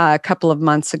a couple of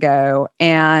months ago,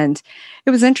 and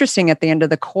it was interesting at the end of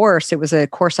the course. It was a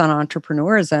course on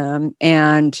entrepreneurism,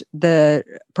 and the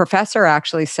professor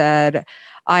actually said,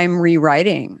 I'm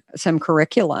rewriting some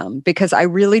curriculum because I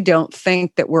really don't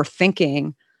think that we're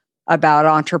thinking about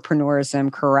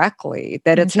entrepreneurism correctly,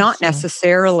 that it's not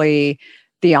necessarily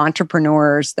the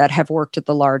entrepreneurs that have worked at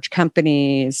the large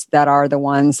companies that are the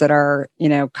ones that are,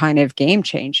 kind of game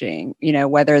changing,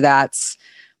 whether that's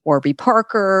Warby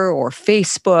Parker or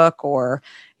Facebook or,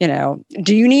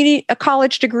 do you need a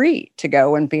college degree to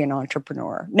go and be an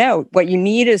entrepreneur? No, what you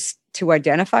need is to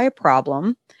identify a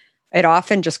problem. It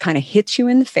often just kind of hits you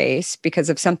in the face because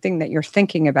of something that you're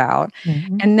thinking about.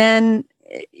 Mm-hmm. And then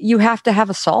you have to have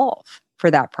a solve for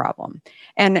that problem.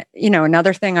 And,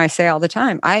 another thing I say all the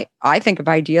time, I think of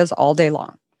ideas all day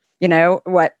long,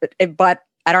 but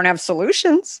I don't have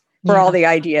solutions for all the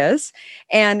ideas.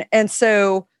 And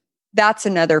so that's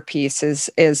another piece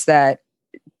is that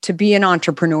to be an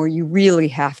entrepreneur, you really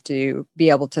have to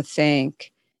be able to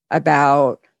think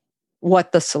about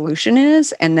what the solution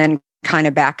is and then kind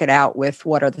of back it out with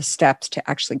what are the steps to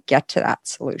actually get to that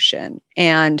solution.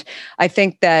 And I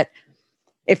think that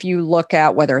if you look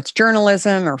at whether it's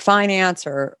journalism or finance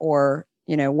or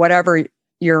whatever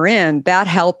you're in, that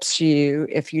helps you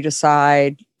if you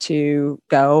decide to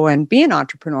go and be an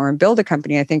entrepreneur and build a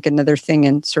company. I think another thing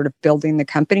in sort of building the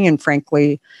company, and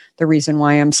frankly, the reason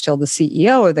why I'm still the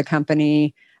CEO of the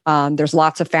company, there's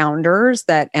lots of founders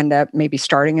that end up maybe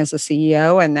starting as a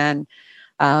CEO and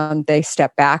then they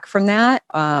step back from that.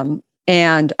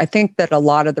 And I think that a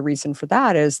lot of the reason for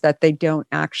that is that they don't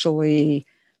actually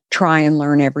try and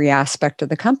learn every aspect of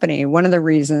the company. One of the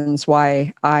reasons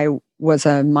why I was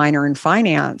a minor in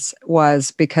finance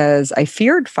was because I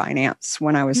feared finance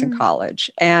when I was in college,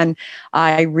 and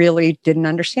I really didn't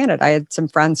understand it. I had some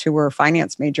friends who were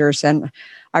finance majors, and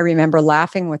I remember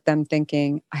laughing with them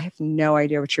thinking, I have no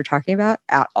idea what you're talking about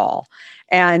at all.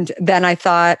 And then I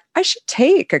thought I should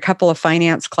take a couple of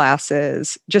finance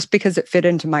classes just because it fit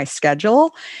into my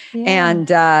schedule.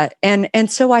 Yeah.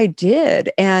 And so I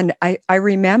did. And I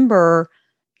remember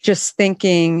just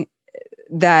thinking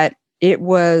that it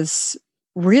was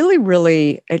really,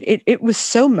 really, it was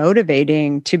so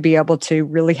motivating to be able to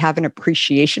really have an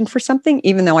appreciation for something,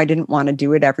 even though I didn't want to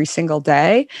do it every single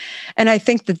day. And I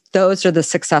think that those are the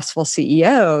successful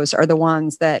CEOs are the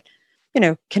ones that,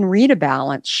 can read a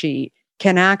balance sheet,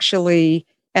 can actually,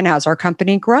 and as our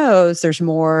company grows, there's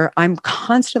more, I'm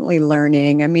constantly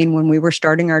learning. I mean, when we were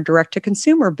starting our direct to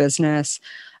consumer business,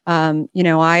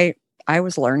 I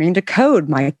was learning to code.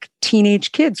 My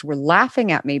teenage kids were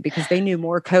laughing at me because they knew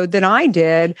more code than I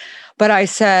did. But I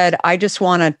said, I just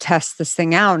want to test this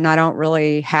thing out. And I don't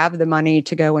really have the money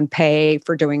to go and pay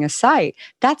for doing a site.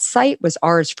 That site was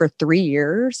ours for 3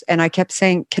 years. And I kept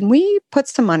saying, can we put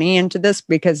some money into this?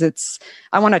 Because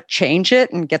I want to change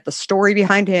it and get the story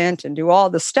behind it and do all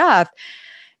the stuff.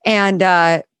 And,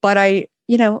 but I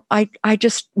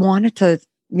just wanted to,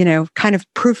 kind of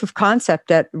proof of concept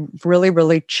at really,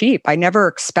 really cheap. I never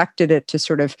expected it to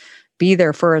sort of be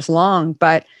there for as long,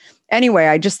 but anyway,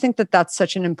 I just think that that's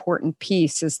such an important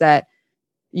piece, is that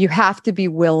you have to be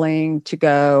willing to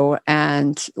go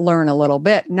and learn a little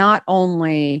bit, not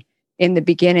only in the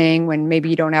beginning when maybe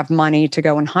you don't have money to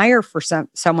go and hire for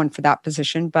someone for that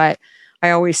position, but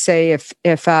I always say if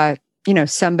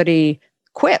somebody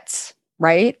quits,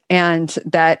 right, and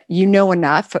that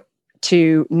enough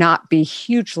to not be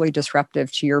hugely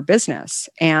disruptive to your business.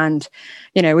 And,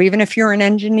 even if you're an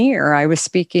engineer, I was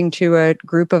speaking to a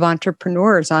group of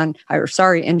engineers on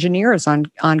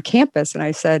campus. And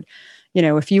I said,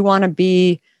 if you want to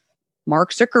be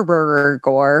Mark Zuckerberg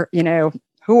or,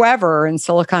 whoever in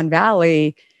Silicon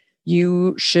Valley,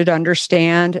 you should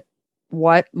understand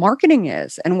what marketing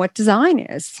is and what design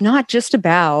is. It's not just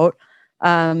about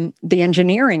the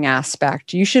engineering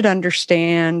aspect. You should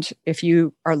understand, if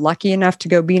you are lucky enough to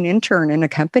go be an intern in a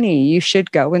company, you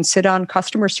should go and sit on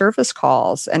customer service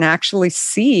calls and actually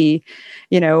see,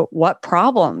 what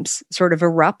problems sort of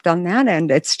erupt on that end.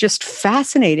 It's just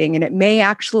fascinating, and it may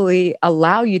actually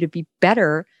allow you to be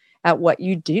better at what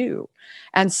you do.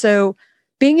 And so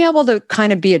being able to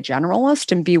kind of be a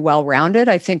generalist and be well-rounded,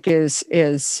 I think is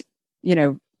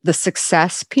the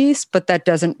success piece, but that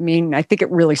doesn't mean, I think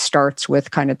it really starts with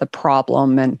kind of the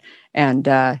problem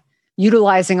and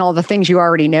utilizing all the things you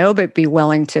already know, but be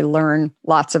willing to learn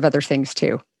lots of other things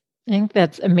too. I think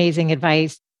that's amazing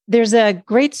advice. There's a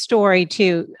great story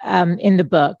too in the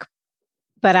book,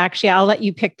 but actually I'll let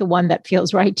you pick the one that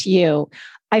feels right to you.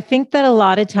 I think that a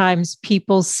lot of times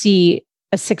people see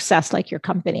a success like your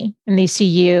company, and they see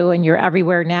you and you're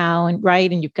everywhere now, and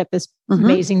right. And you've got this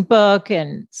amazing book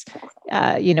and,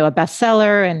 a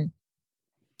bestseller, and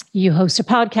you host a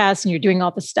podcast and you're doing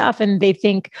all the stuff, and they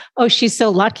think, oh, she's so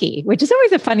lucky, which is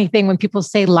always a funny thing when people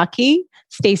say lucky.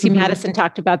 Stacey Madison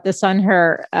talked about this on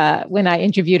her, when I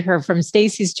interviewed her from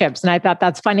Stacey's Chips. And I thought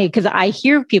that's funny because I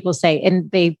hear people say, and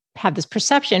they have this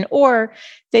perception, or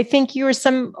they think you're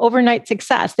some overnight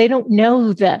success. They don't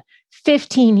know the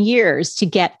 15 years to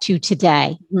get to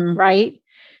today, right?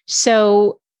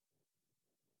 So,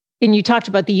 and you talked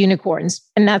about the unicorns,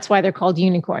 and that's why they're called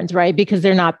unicorns, right? Because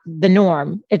they're not the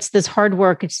norm. It's this hard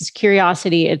work, it's this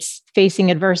curiosity, it's facing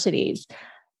adversities.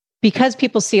 Because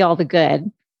people see all the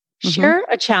good, share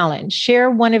a challenge,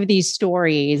 share one of these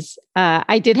stories.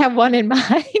 I did have one in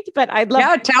mind, but I'd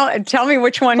love tell me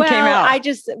which one came out.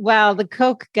 The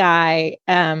Coke guy,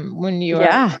 when you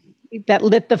were that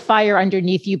lit the fire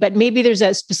underneath you, but maybe there's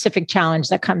a specific challenge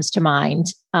that comes to mind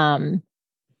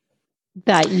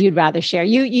that you'd rather share.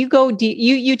 You go deep,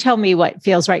 you tell me what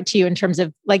feels right to you in terms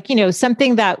of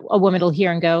something that a woman will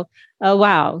hear and go, oh,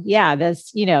 wow. Yeah.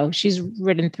 That's, she's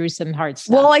ridden through some hard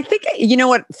stuff. Well, I think,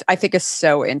 what I think is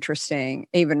so interesting,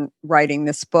 even writing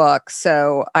this book.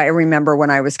 So I remember when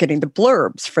I was getting the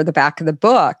blurbs for the back of the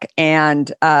book,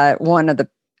 and one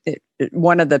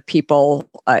of the people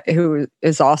who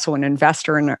is also an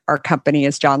investor in our company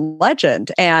is John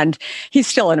Legend, and he's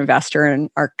still an investor in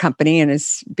our company and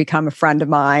has become a friend of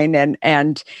mine.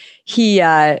 And he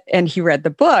read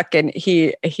the book, and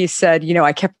he said,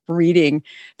 I kept reading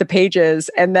the pages,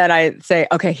 and then I say,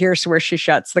 okay, here's where she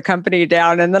shuts the company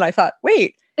down. And then I thought,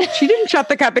 wait, she didn't shut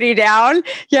the company down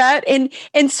yet.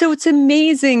 And so it's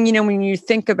amazing, when you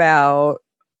think about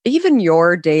even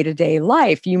your day-to-day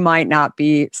life, you might not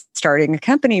be starting a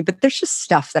company, but there's just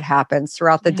stuff that happens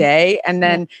throughout the day. And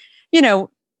then,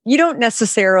 you don't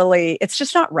necessarily, it's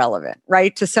just not relevant,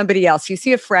 right? To somebody else. You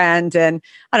see a friend and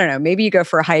I don't know, maybe you go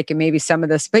for a hike and maybe some of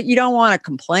this, but you don't want to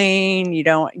complain. You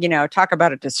don't, talk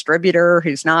about a distributor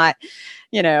who's not,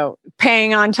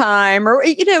 paying on time, or,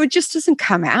 it just doesn't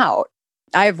come out.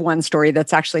 I have one story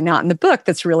that's actually not in the book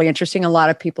that's really interesting. A lot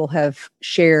of people have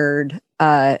shared,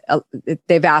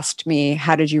 they've asked me,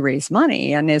 how did you raise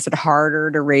money? And is it harder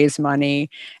to raise money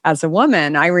as a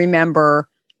woman? I remember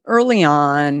early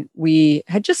on, we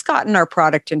had just gotten our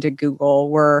product into Google.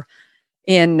 We're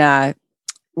in the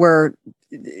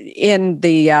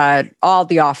all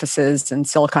the offices in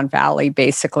Silicon Valley,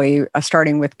 basically,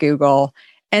 starting with Google.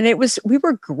 And we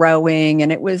were growing,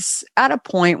 and it was at a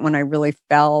point when I really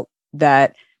felt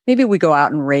that maybe we go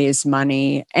out and raise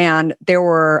money. And there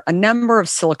were a number of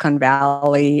Silicon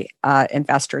Valley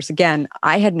investors. Again,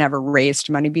 I had never raised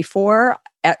money before.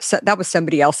 That was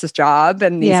somebody else's job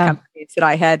and these companies that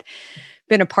I had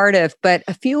been a part of. But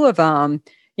a few of them,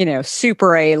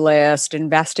 super A-list,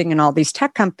 investing in all these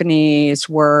tech companies,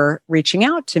 were reaching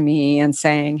out to me and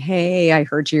saying, hey, I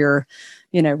heard you're,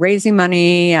 raising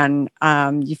money, and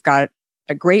you've got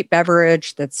a great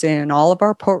beverage that's in all of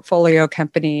our portfolio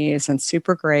companies and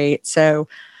super great. So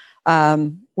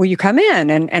will you come in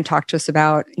and talk to us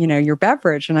about, your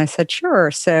beverage? And I said,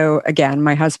 sure. So again,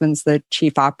 my husband's the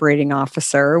chief operating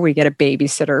officer. We get a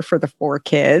babysitter for the 4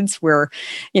 kids. We're,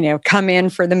 come in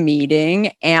for the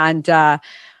meeting. And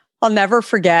I'll never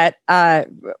forget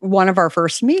one of our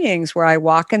first meetings where I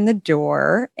walk in the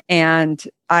door and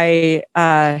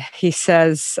he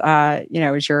says,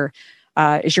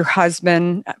 is your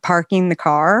husband parking the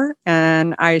car?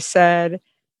 And I said,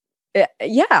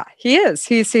 yeah, he is.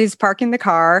 He's parking the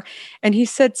car. And he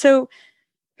said, so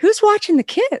who's watching the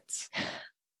kids?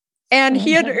 And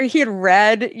he had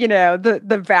read,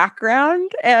 the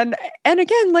background. And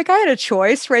again, like I had a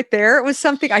choice right there. It was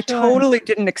something I totally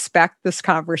didn't expect this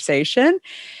conversation.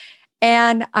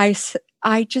 And I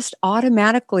just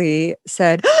automatically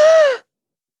said,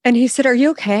 and he said, are you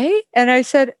okay? And I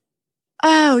said,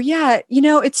 oh, yeah.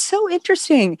 It's so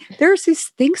interesting. There's these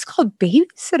things called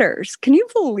babysitters. Can you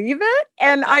believe it?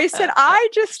 And I said, I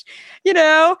just,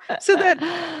 so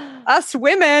that us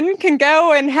women can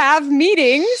go and have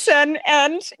meetings and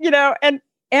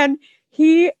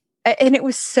it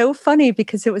was so funny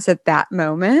because it was at that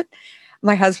moment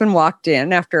my husband walked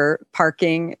in after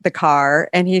parking the car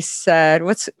and he said,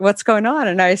 what's going on?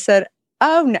 And I said,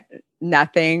 oh,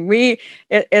 nothing.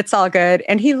 It's all good.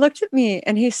 And he looked at me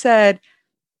and he said,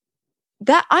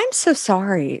 I'm so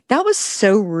sorry. That was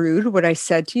so rude what I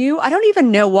said to you. I don't even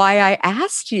know why I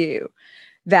asked you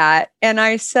that. And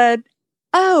I said,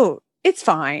 oh, it's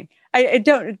fine. I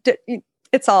don't,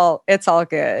 it's all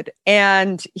good.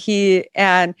 And he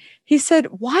said,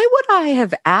 why would I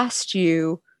have asked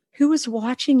you who was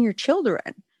watching your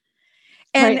children?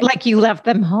 And right, like you left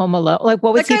them home alone. Like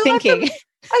what was he thinking?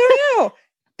 I don't know.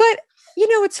 But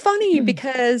it's funny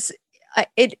because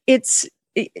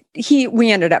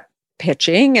we ended up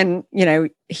pitching and,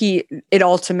 it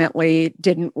ultimately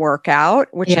didn't work out,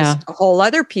 which is a whole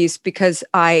other piece because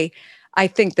I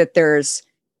think that there's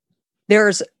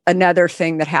another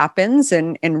thing that happens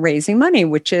in raising money,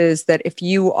 which is that if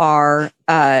you are,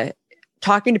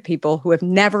 talking to people who have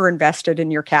never invested in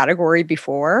your category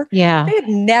before, they have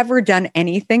never done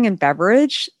anything in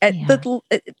beverage, the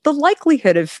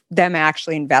likelihood of them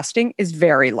actually investing is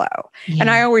very low. Yeah.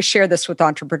 And I always share this with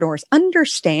entrepreneurs,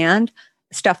 understand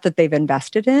stuff that they've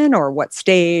invested in or what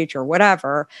stage or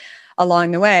whatever along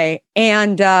the way.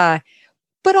 And,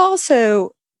 but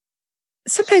also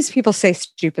sometimes people say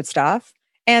stupid stuff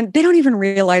and they don't even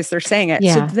realize they're saying it.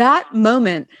 Yeah. So that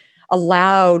moment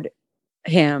allowed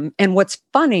him. And what's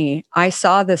funny, I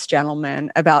saw this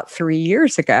gentleman about 3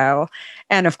 years ago.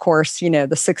 And of course,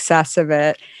 the success of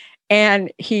it.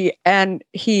 And he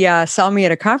saw me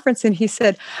at a conference and he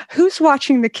said, who's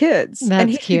watching the kids?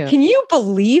 That's cute. Can you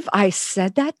believe I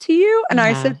said that to you? And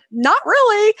I said, not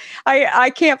really. I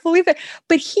can't believe it.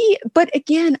 But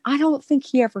again, I don't think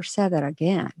he ever said that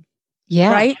again.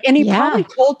 Yeah. Right. And he probably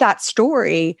told that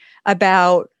story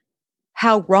about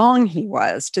how wrong he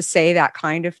was to say that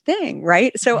kind of thing.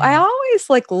 Right. So I always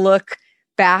look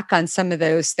back on some of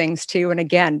those things too. And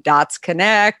again, dots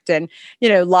connect and,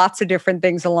 lots of different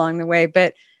things along the way.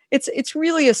 But it's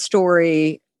really a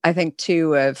story, I think,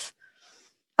 too, of,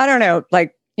 I don't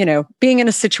know, being in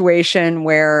a situation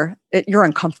where you're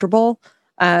uncomfortable.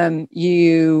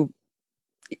 You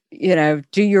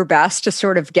do your best to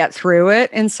sort of get through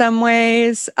it in some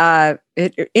ways.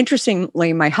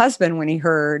 Interestingly, my husband, when he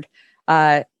heard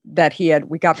that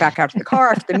we got back out to the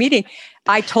car after the meeting,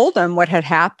 I told him what had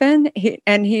happened.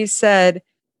 And he said,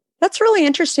 that's really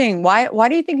interesting. Why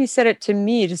do you think he said it to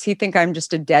me? Does he think I'm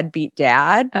just a deadbeat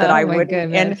dad that I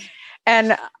wouldn't?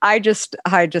 And I just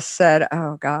said,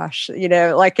 oh gosh,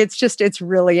 it's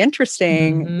really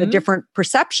interesting, the different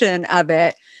perception of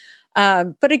it.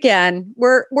 But again,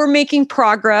 we're making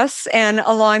progress and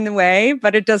along the way,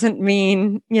 but it doesn't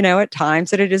mean, at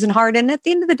times that it isn't hard. And at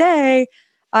the end of the day,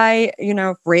 I,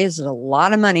 raised a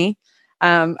lot of money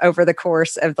over the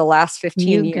course of the last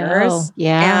 15 years.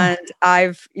 Yeah. And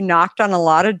I've knocked on a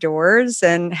lot of doors.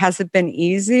 And has it been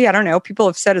easy? I don't know. People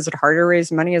have said, is it harder to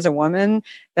raise money as a woman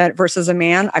versus a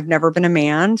man? I've never been a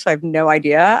man, so I have no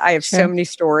idea. I have so many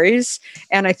stories.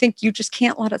 And I think you just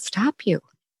can't let it stop you.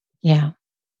 Yeah.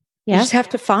 You just have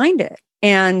to find it.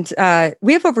 And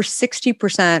we have over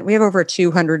 60%, we have over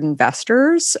 200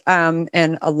 investors and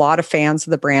a lot of fans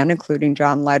of the brand, including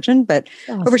John Legend, but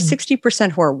over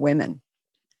 60% who are women,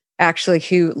 actually,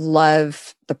 who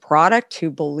love the product,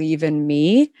 who believe in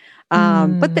me.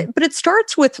 But it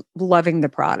starts with loving the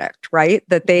product, right?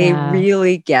 That they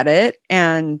really get it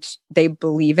and they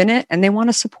believe in it and they want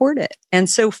to support it. And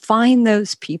so find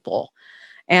those people.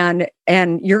 And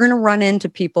you're going to run into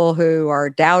people who are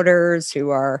doubters,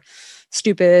 who are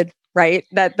stupid, right?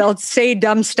 That they'll say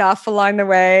dumb stuff along the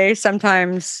way,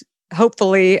 sometimes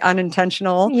hopefully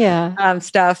unintentional Yeah.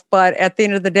 stuff. But at the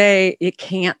end of the day, it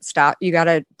can't stop. You got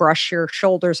to brush your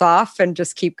shoulders off and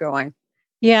just keep going.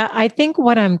 Yeah. I think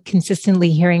what I'm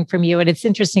consistently hearing from you, and it's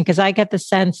interesting because I get the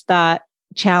sense that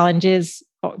challenges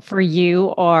for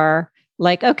you are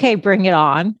like, okay, bring it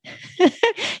on.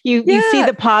 You see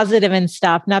the positive and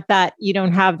stuff. Not that you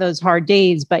don't have those hard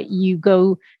days, but you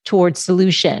go towards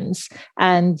solutions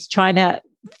and trying to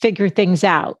figure things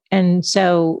out. And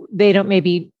so they don't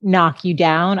maybe knock you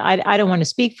down. I don't want to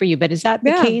speak for you, but is that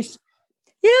the case?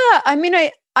 Yeah. I mean,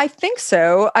 I think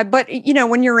so. But,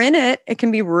 when you're in it, it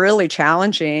can be really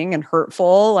challenging and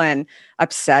hurtful and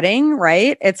upsetting,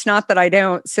 right? It's not that I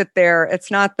don't sit there.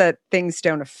 It's not that things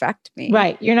don't affect me.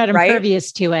 Right. You're not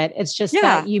impervious to it. It's just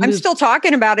that I'm still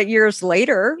talking about it years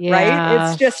later,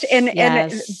 right? It's just,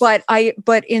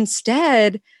 but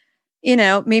instead,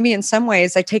 maybe in some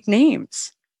ways I take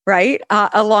names, right?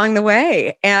 Along the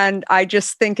way. And I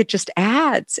just think it just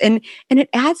adds and it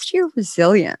adds to your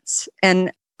resilience.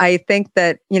 And I think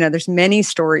that, there's many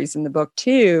stories in the book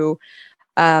too,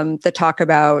 that talk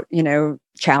about,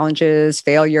 challenges,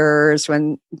 failures,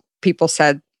 when people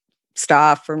said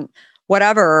stuff or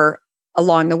whatever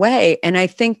along the way. And I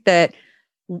think that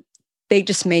they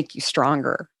just make you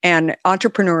stronger. And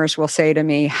entrepreneurs will say to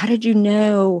me, how did you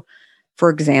know,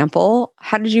 for example,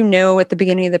 how did you know at the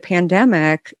beginning of the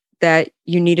pandemic that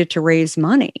you needed to raise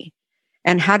money?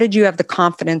 And how did you have the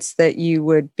confidence that you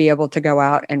would be able to go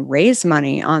out and raise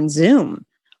money on Zoom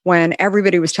when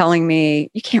everybody was telling me,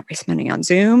 you can't raise money on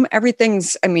Zoom?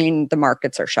 The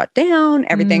markets are shut down,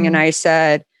 everything. And I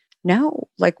said, no,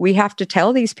 we have to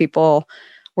tell these people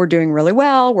we're doing really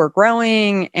well, we're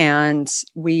growing, and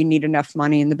we need enough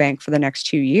money in the bank for the next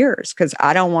 2 years. Because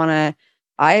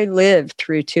I lived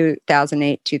through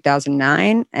 2008,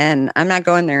 2009, and I'm not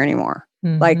going there anymore.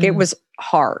 It was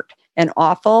hard and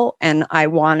awful, and I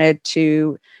wanted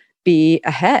to be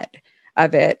ahead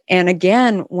of it. And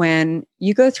again, when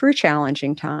you go through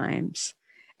challenging times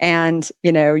and,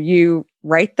 you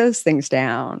write those things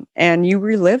down and you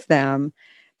relive them,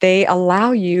 they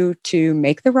allow you to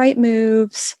make the right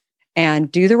moves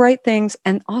and do the right things,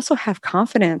 and also have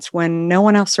confidence when no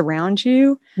one else around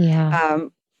you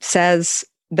says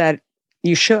that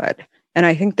you should. And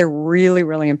I think they're really,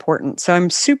 really important. So I'm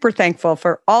super thankful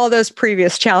for all those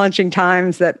previous challenging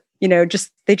times that,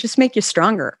 they just make you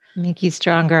stronger. Make you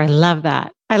stronger. I love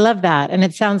that. And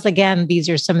it sounds, again, these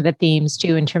are some of the themes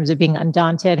too, in terms of being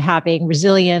undaunted, having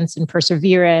resilience and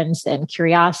perseverance and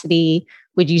curiosity.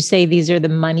 Would you say these are the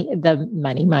money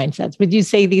mindsets? Would you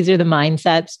say these are the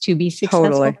mindsets to be successful?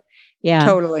 Totally. Yeah.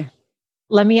 Totally.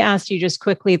 Let me ask you just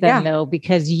quickly then, though,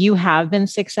 because you have been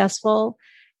successful.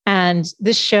 And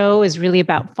this show is really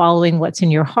about following what's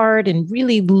in your heart and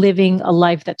really living a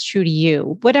life that's true to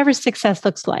you, whatever success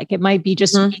looks like. It might be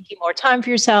just making more time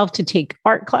for yourself to take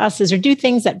art classes or do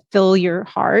things that fill your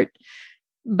heart,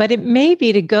 but it may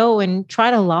be to go and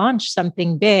try to launch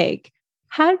something big.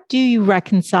 How do you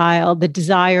reconcile the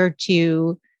desire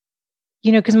to,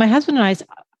 because my husband and I,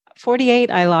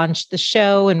 48, I launched the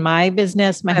show and my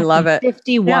business. My love it.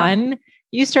 51.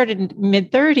 You started in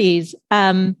mid-30s.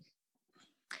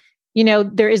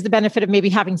 There is the benefit of maybe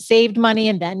having saved money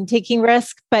and then taking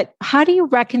risk, but how do you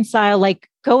reconcile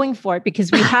going for it?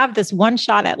 Because we have this one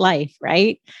shot at life,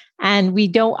 right? And we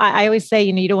don't, I always say,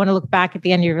 you don't want to look back at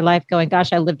the end of your life going,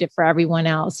 gosh, I lived it for everyone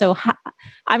else. So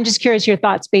I'm just curious your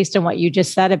thoughts based on what you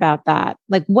just said about that.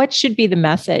 What should be the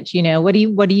message? What do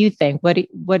you think? What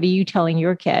are you telling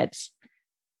your kids?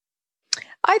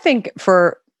 I think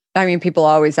people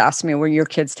always ask me, will your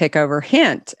kids take over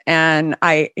Hint? And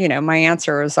my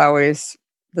answer is always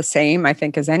the same, I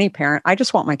think, as any parent. I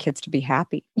just want my kids to be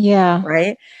happy. Yeah.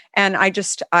 Right. And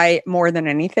I more than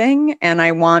anything, and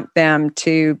I want them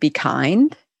to be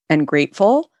kind and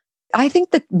grateful. I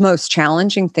think the most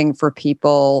challenging thing for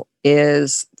people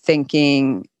is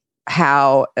thinking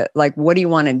what do you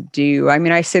want to do?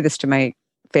 I say this to my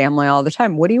family all the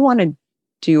time. What do you want to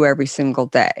do every single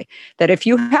day? That if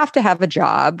you have to have a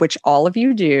job, which all of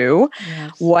you do,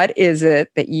 what is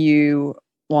it that you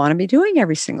want to be doing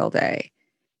every single day?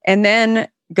 And then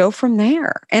go from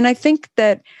there. And I think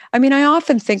that, I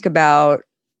often think about,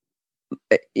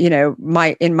 in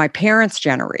my parents'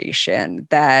 generation,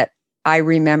 that I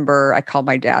remember I called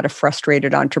my dad a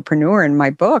frustrated entrepreneur in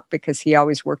my book because he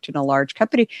always worked in a large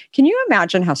company. Can you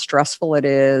imagine how stressful it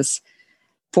is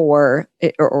or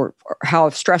how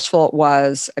stressful it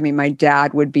was? My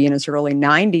dad would be in his early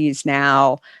 90s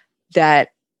now, that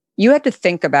you had to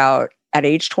think about at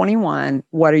age 21,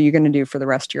 what are you going to do for the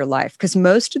rest of your life? Because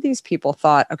most of these people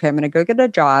thought, okay, I'm going to go get a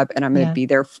job and I'm going to be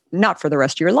there, not for the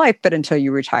rest of your life, but until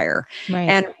you retire. Right.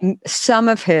 And some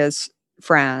of his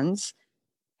friends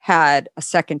had a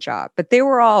second job, but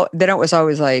then it was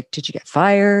always like, did you get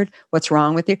fired? What's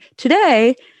wrong with you?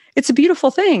 Today, it's a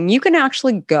beautiful thing. You can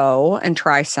actually go and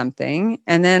try something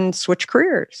and then switch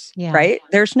careers, right?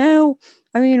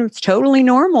 It's totally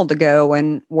normal to go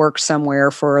and work somewhere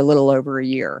for a little over a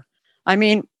year. I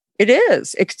mean, it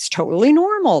is. It's totally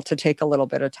normal to take a little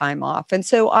bit of time off. And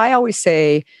so I always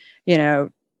say, to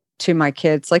my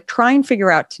kids, like, try and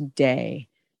figure out today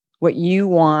what do you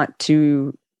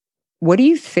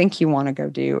think you want to go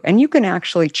do? And you can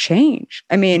actually change.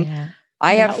 I mean,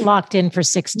 I have locked in for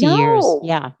 60 years.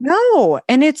 Yeah. No.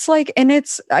 And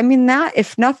that,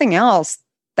 if nothing else,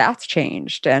 that's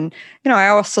changed. And, I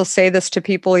also say this to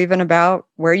people even about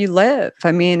where you live.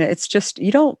 I mean, it's just,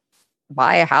 you don't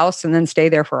buy a house and then stay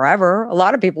there forever. A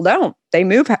lot of people don't. They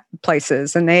move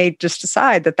places and they just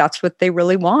decide that that's what they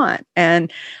really want.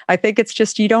 And I think it's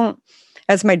just,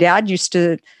 as my dad used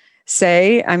to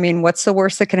say, I mean, what's the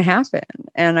worst that can happen?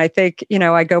 And I think,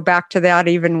 I go back to that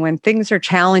even when things are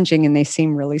challenging and they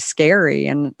seem really scary.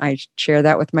 And I share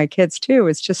that with my kids too,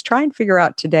 is just try and figure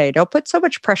out today. Don't put so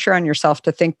much pressure on yourself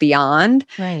to think beyond,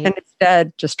 and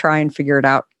instead just try and figure it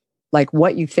out, like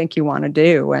what you think you want to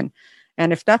do. And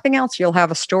if nothing else, you'll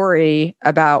have a story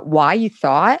about why you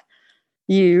thought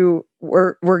you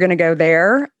were going to go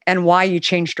there and why you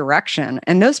changed direction.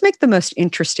 And those make the most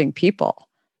interesting people.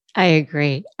 I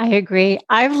agree.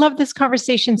 I've loved this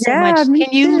conversation so much.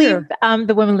 Can you leave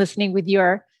the women listening with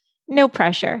your no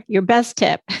pressure, your best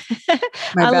tip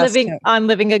on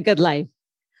living a good life?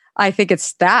 I think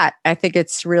it's that. I think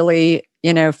it's really,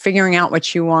 figuring out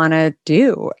what you want to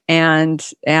do and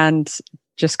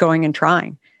just going and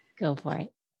trying. Go for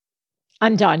it.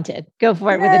 Undaunted. Go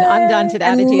for it with an undaunted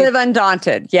attitude. And live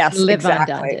undaunted. Yes, live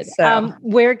exactly. Undaunted. So,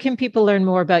 where can people learn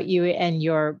more about you and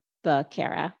your book,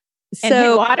 Kara? And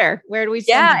Hint Water. Where do we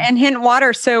send them? And Hint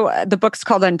Water. So the book's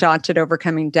called Undaunted: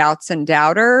 Overcoming Doubts and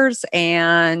Doubters.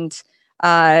 And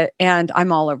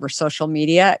I'm all over social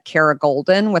media, Kara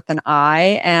Goldin with an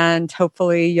I. And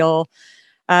hopefully you'll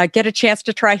get a chance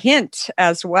to try Hint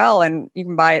as well. And you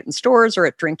can buy it in stores or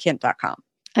at drinkhint.com.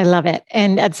 I love it.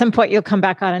 And at some point, you'll come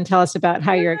back on and tell us about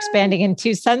how you're expanding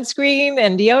into sunscreen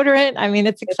and deodorant. I mean,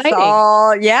 it's exciting.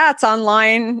 It's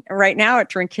online right now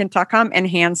at drinkhint.com, and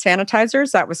hand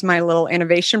sanitizers. That was my little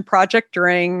innovation project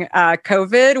during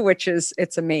COVID,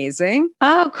 it's amazing.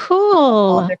 Oh, cool.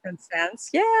 All different scents.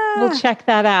 Yeah. We'll check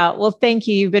that out. Well, thank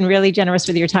you. You've been really generous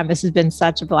with your time. This has been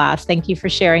such a blast. Thank you for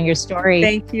sharing your story.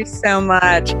 Thank you so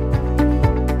much.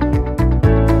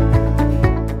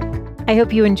 I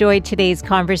hope you enjoyed today's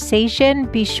conversation.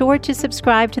 Be sure to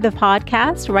subscribe to the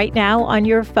podcast right now on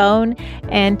your phone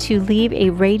and to leave a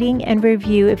rating and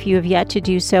review if you have yet to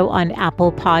do so on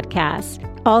Apple Podcasts.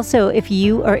 Also, if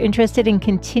you are interested in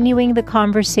continuing the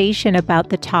conversation about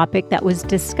the topic that was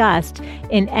discussed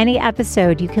in any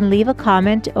episode, you can leave a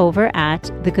comment over at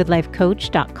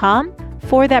thegoodlifecoach.com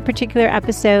for that particular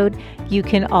episode. You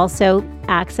can also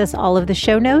access all of the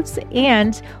show notes.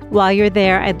 And while you're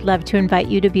there, I'd love to invite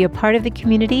you to be a part of the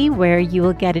community where you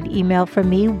will get an email from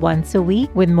me once a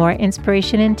week with more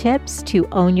inspiration and tips to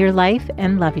own your life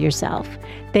and love yourself.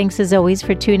 Thanks as always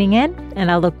for tuning in,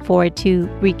 and I'll look forward to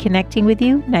reconnecting with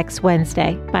you next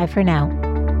Wednesday. Bye for now.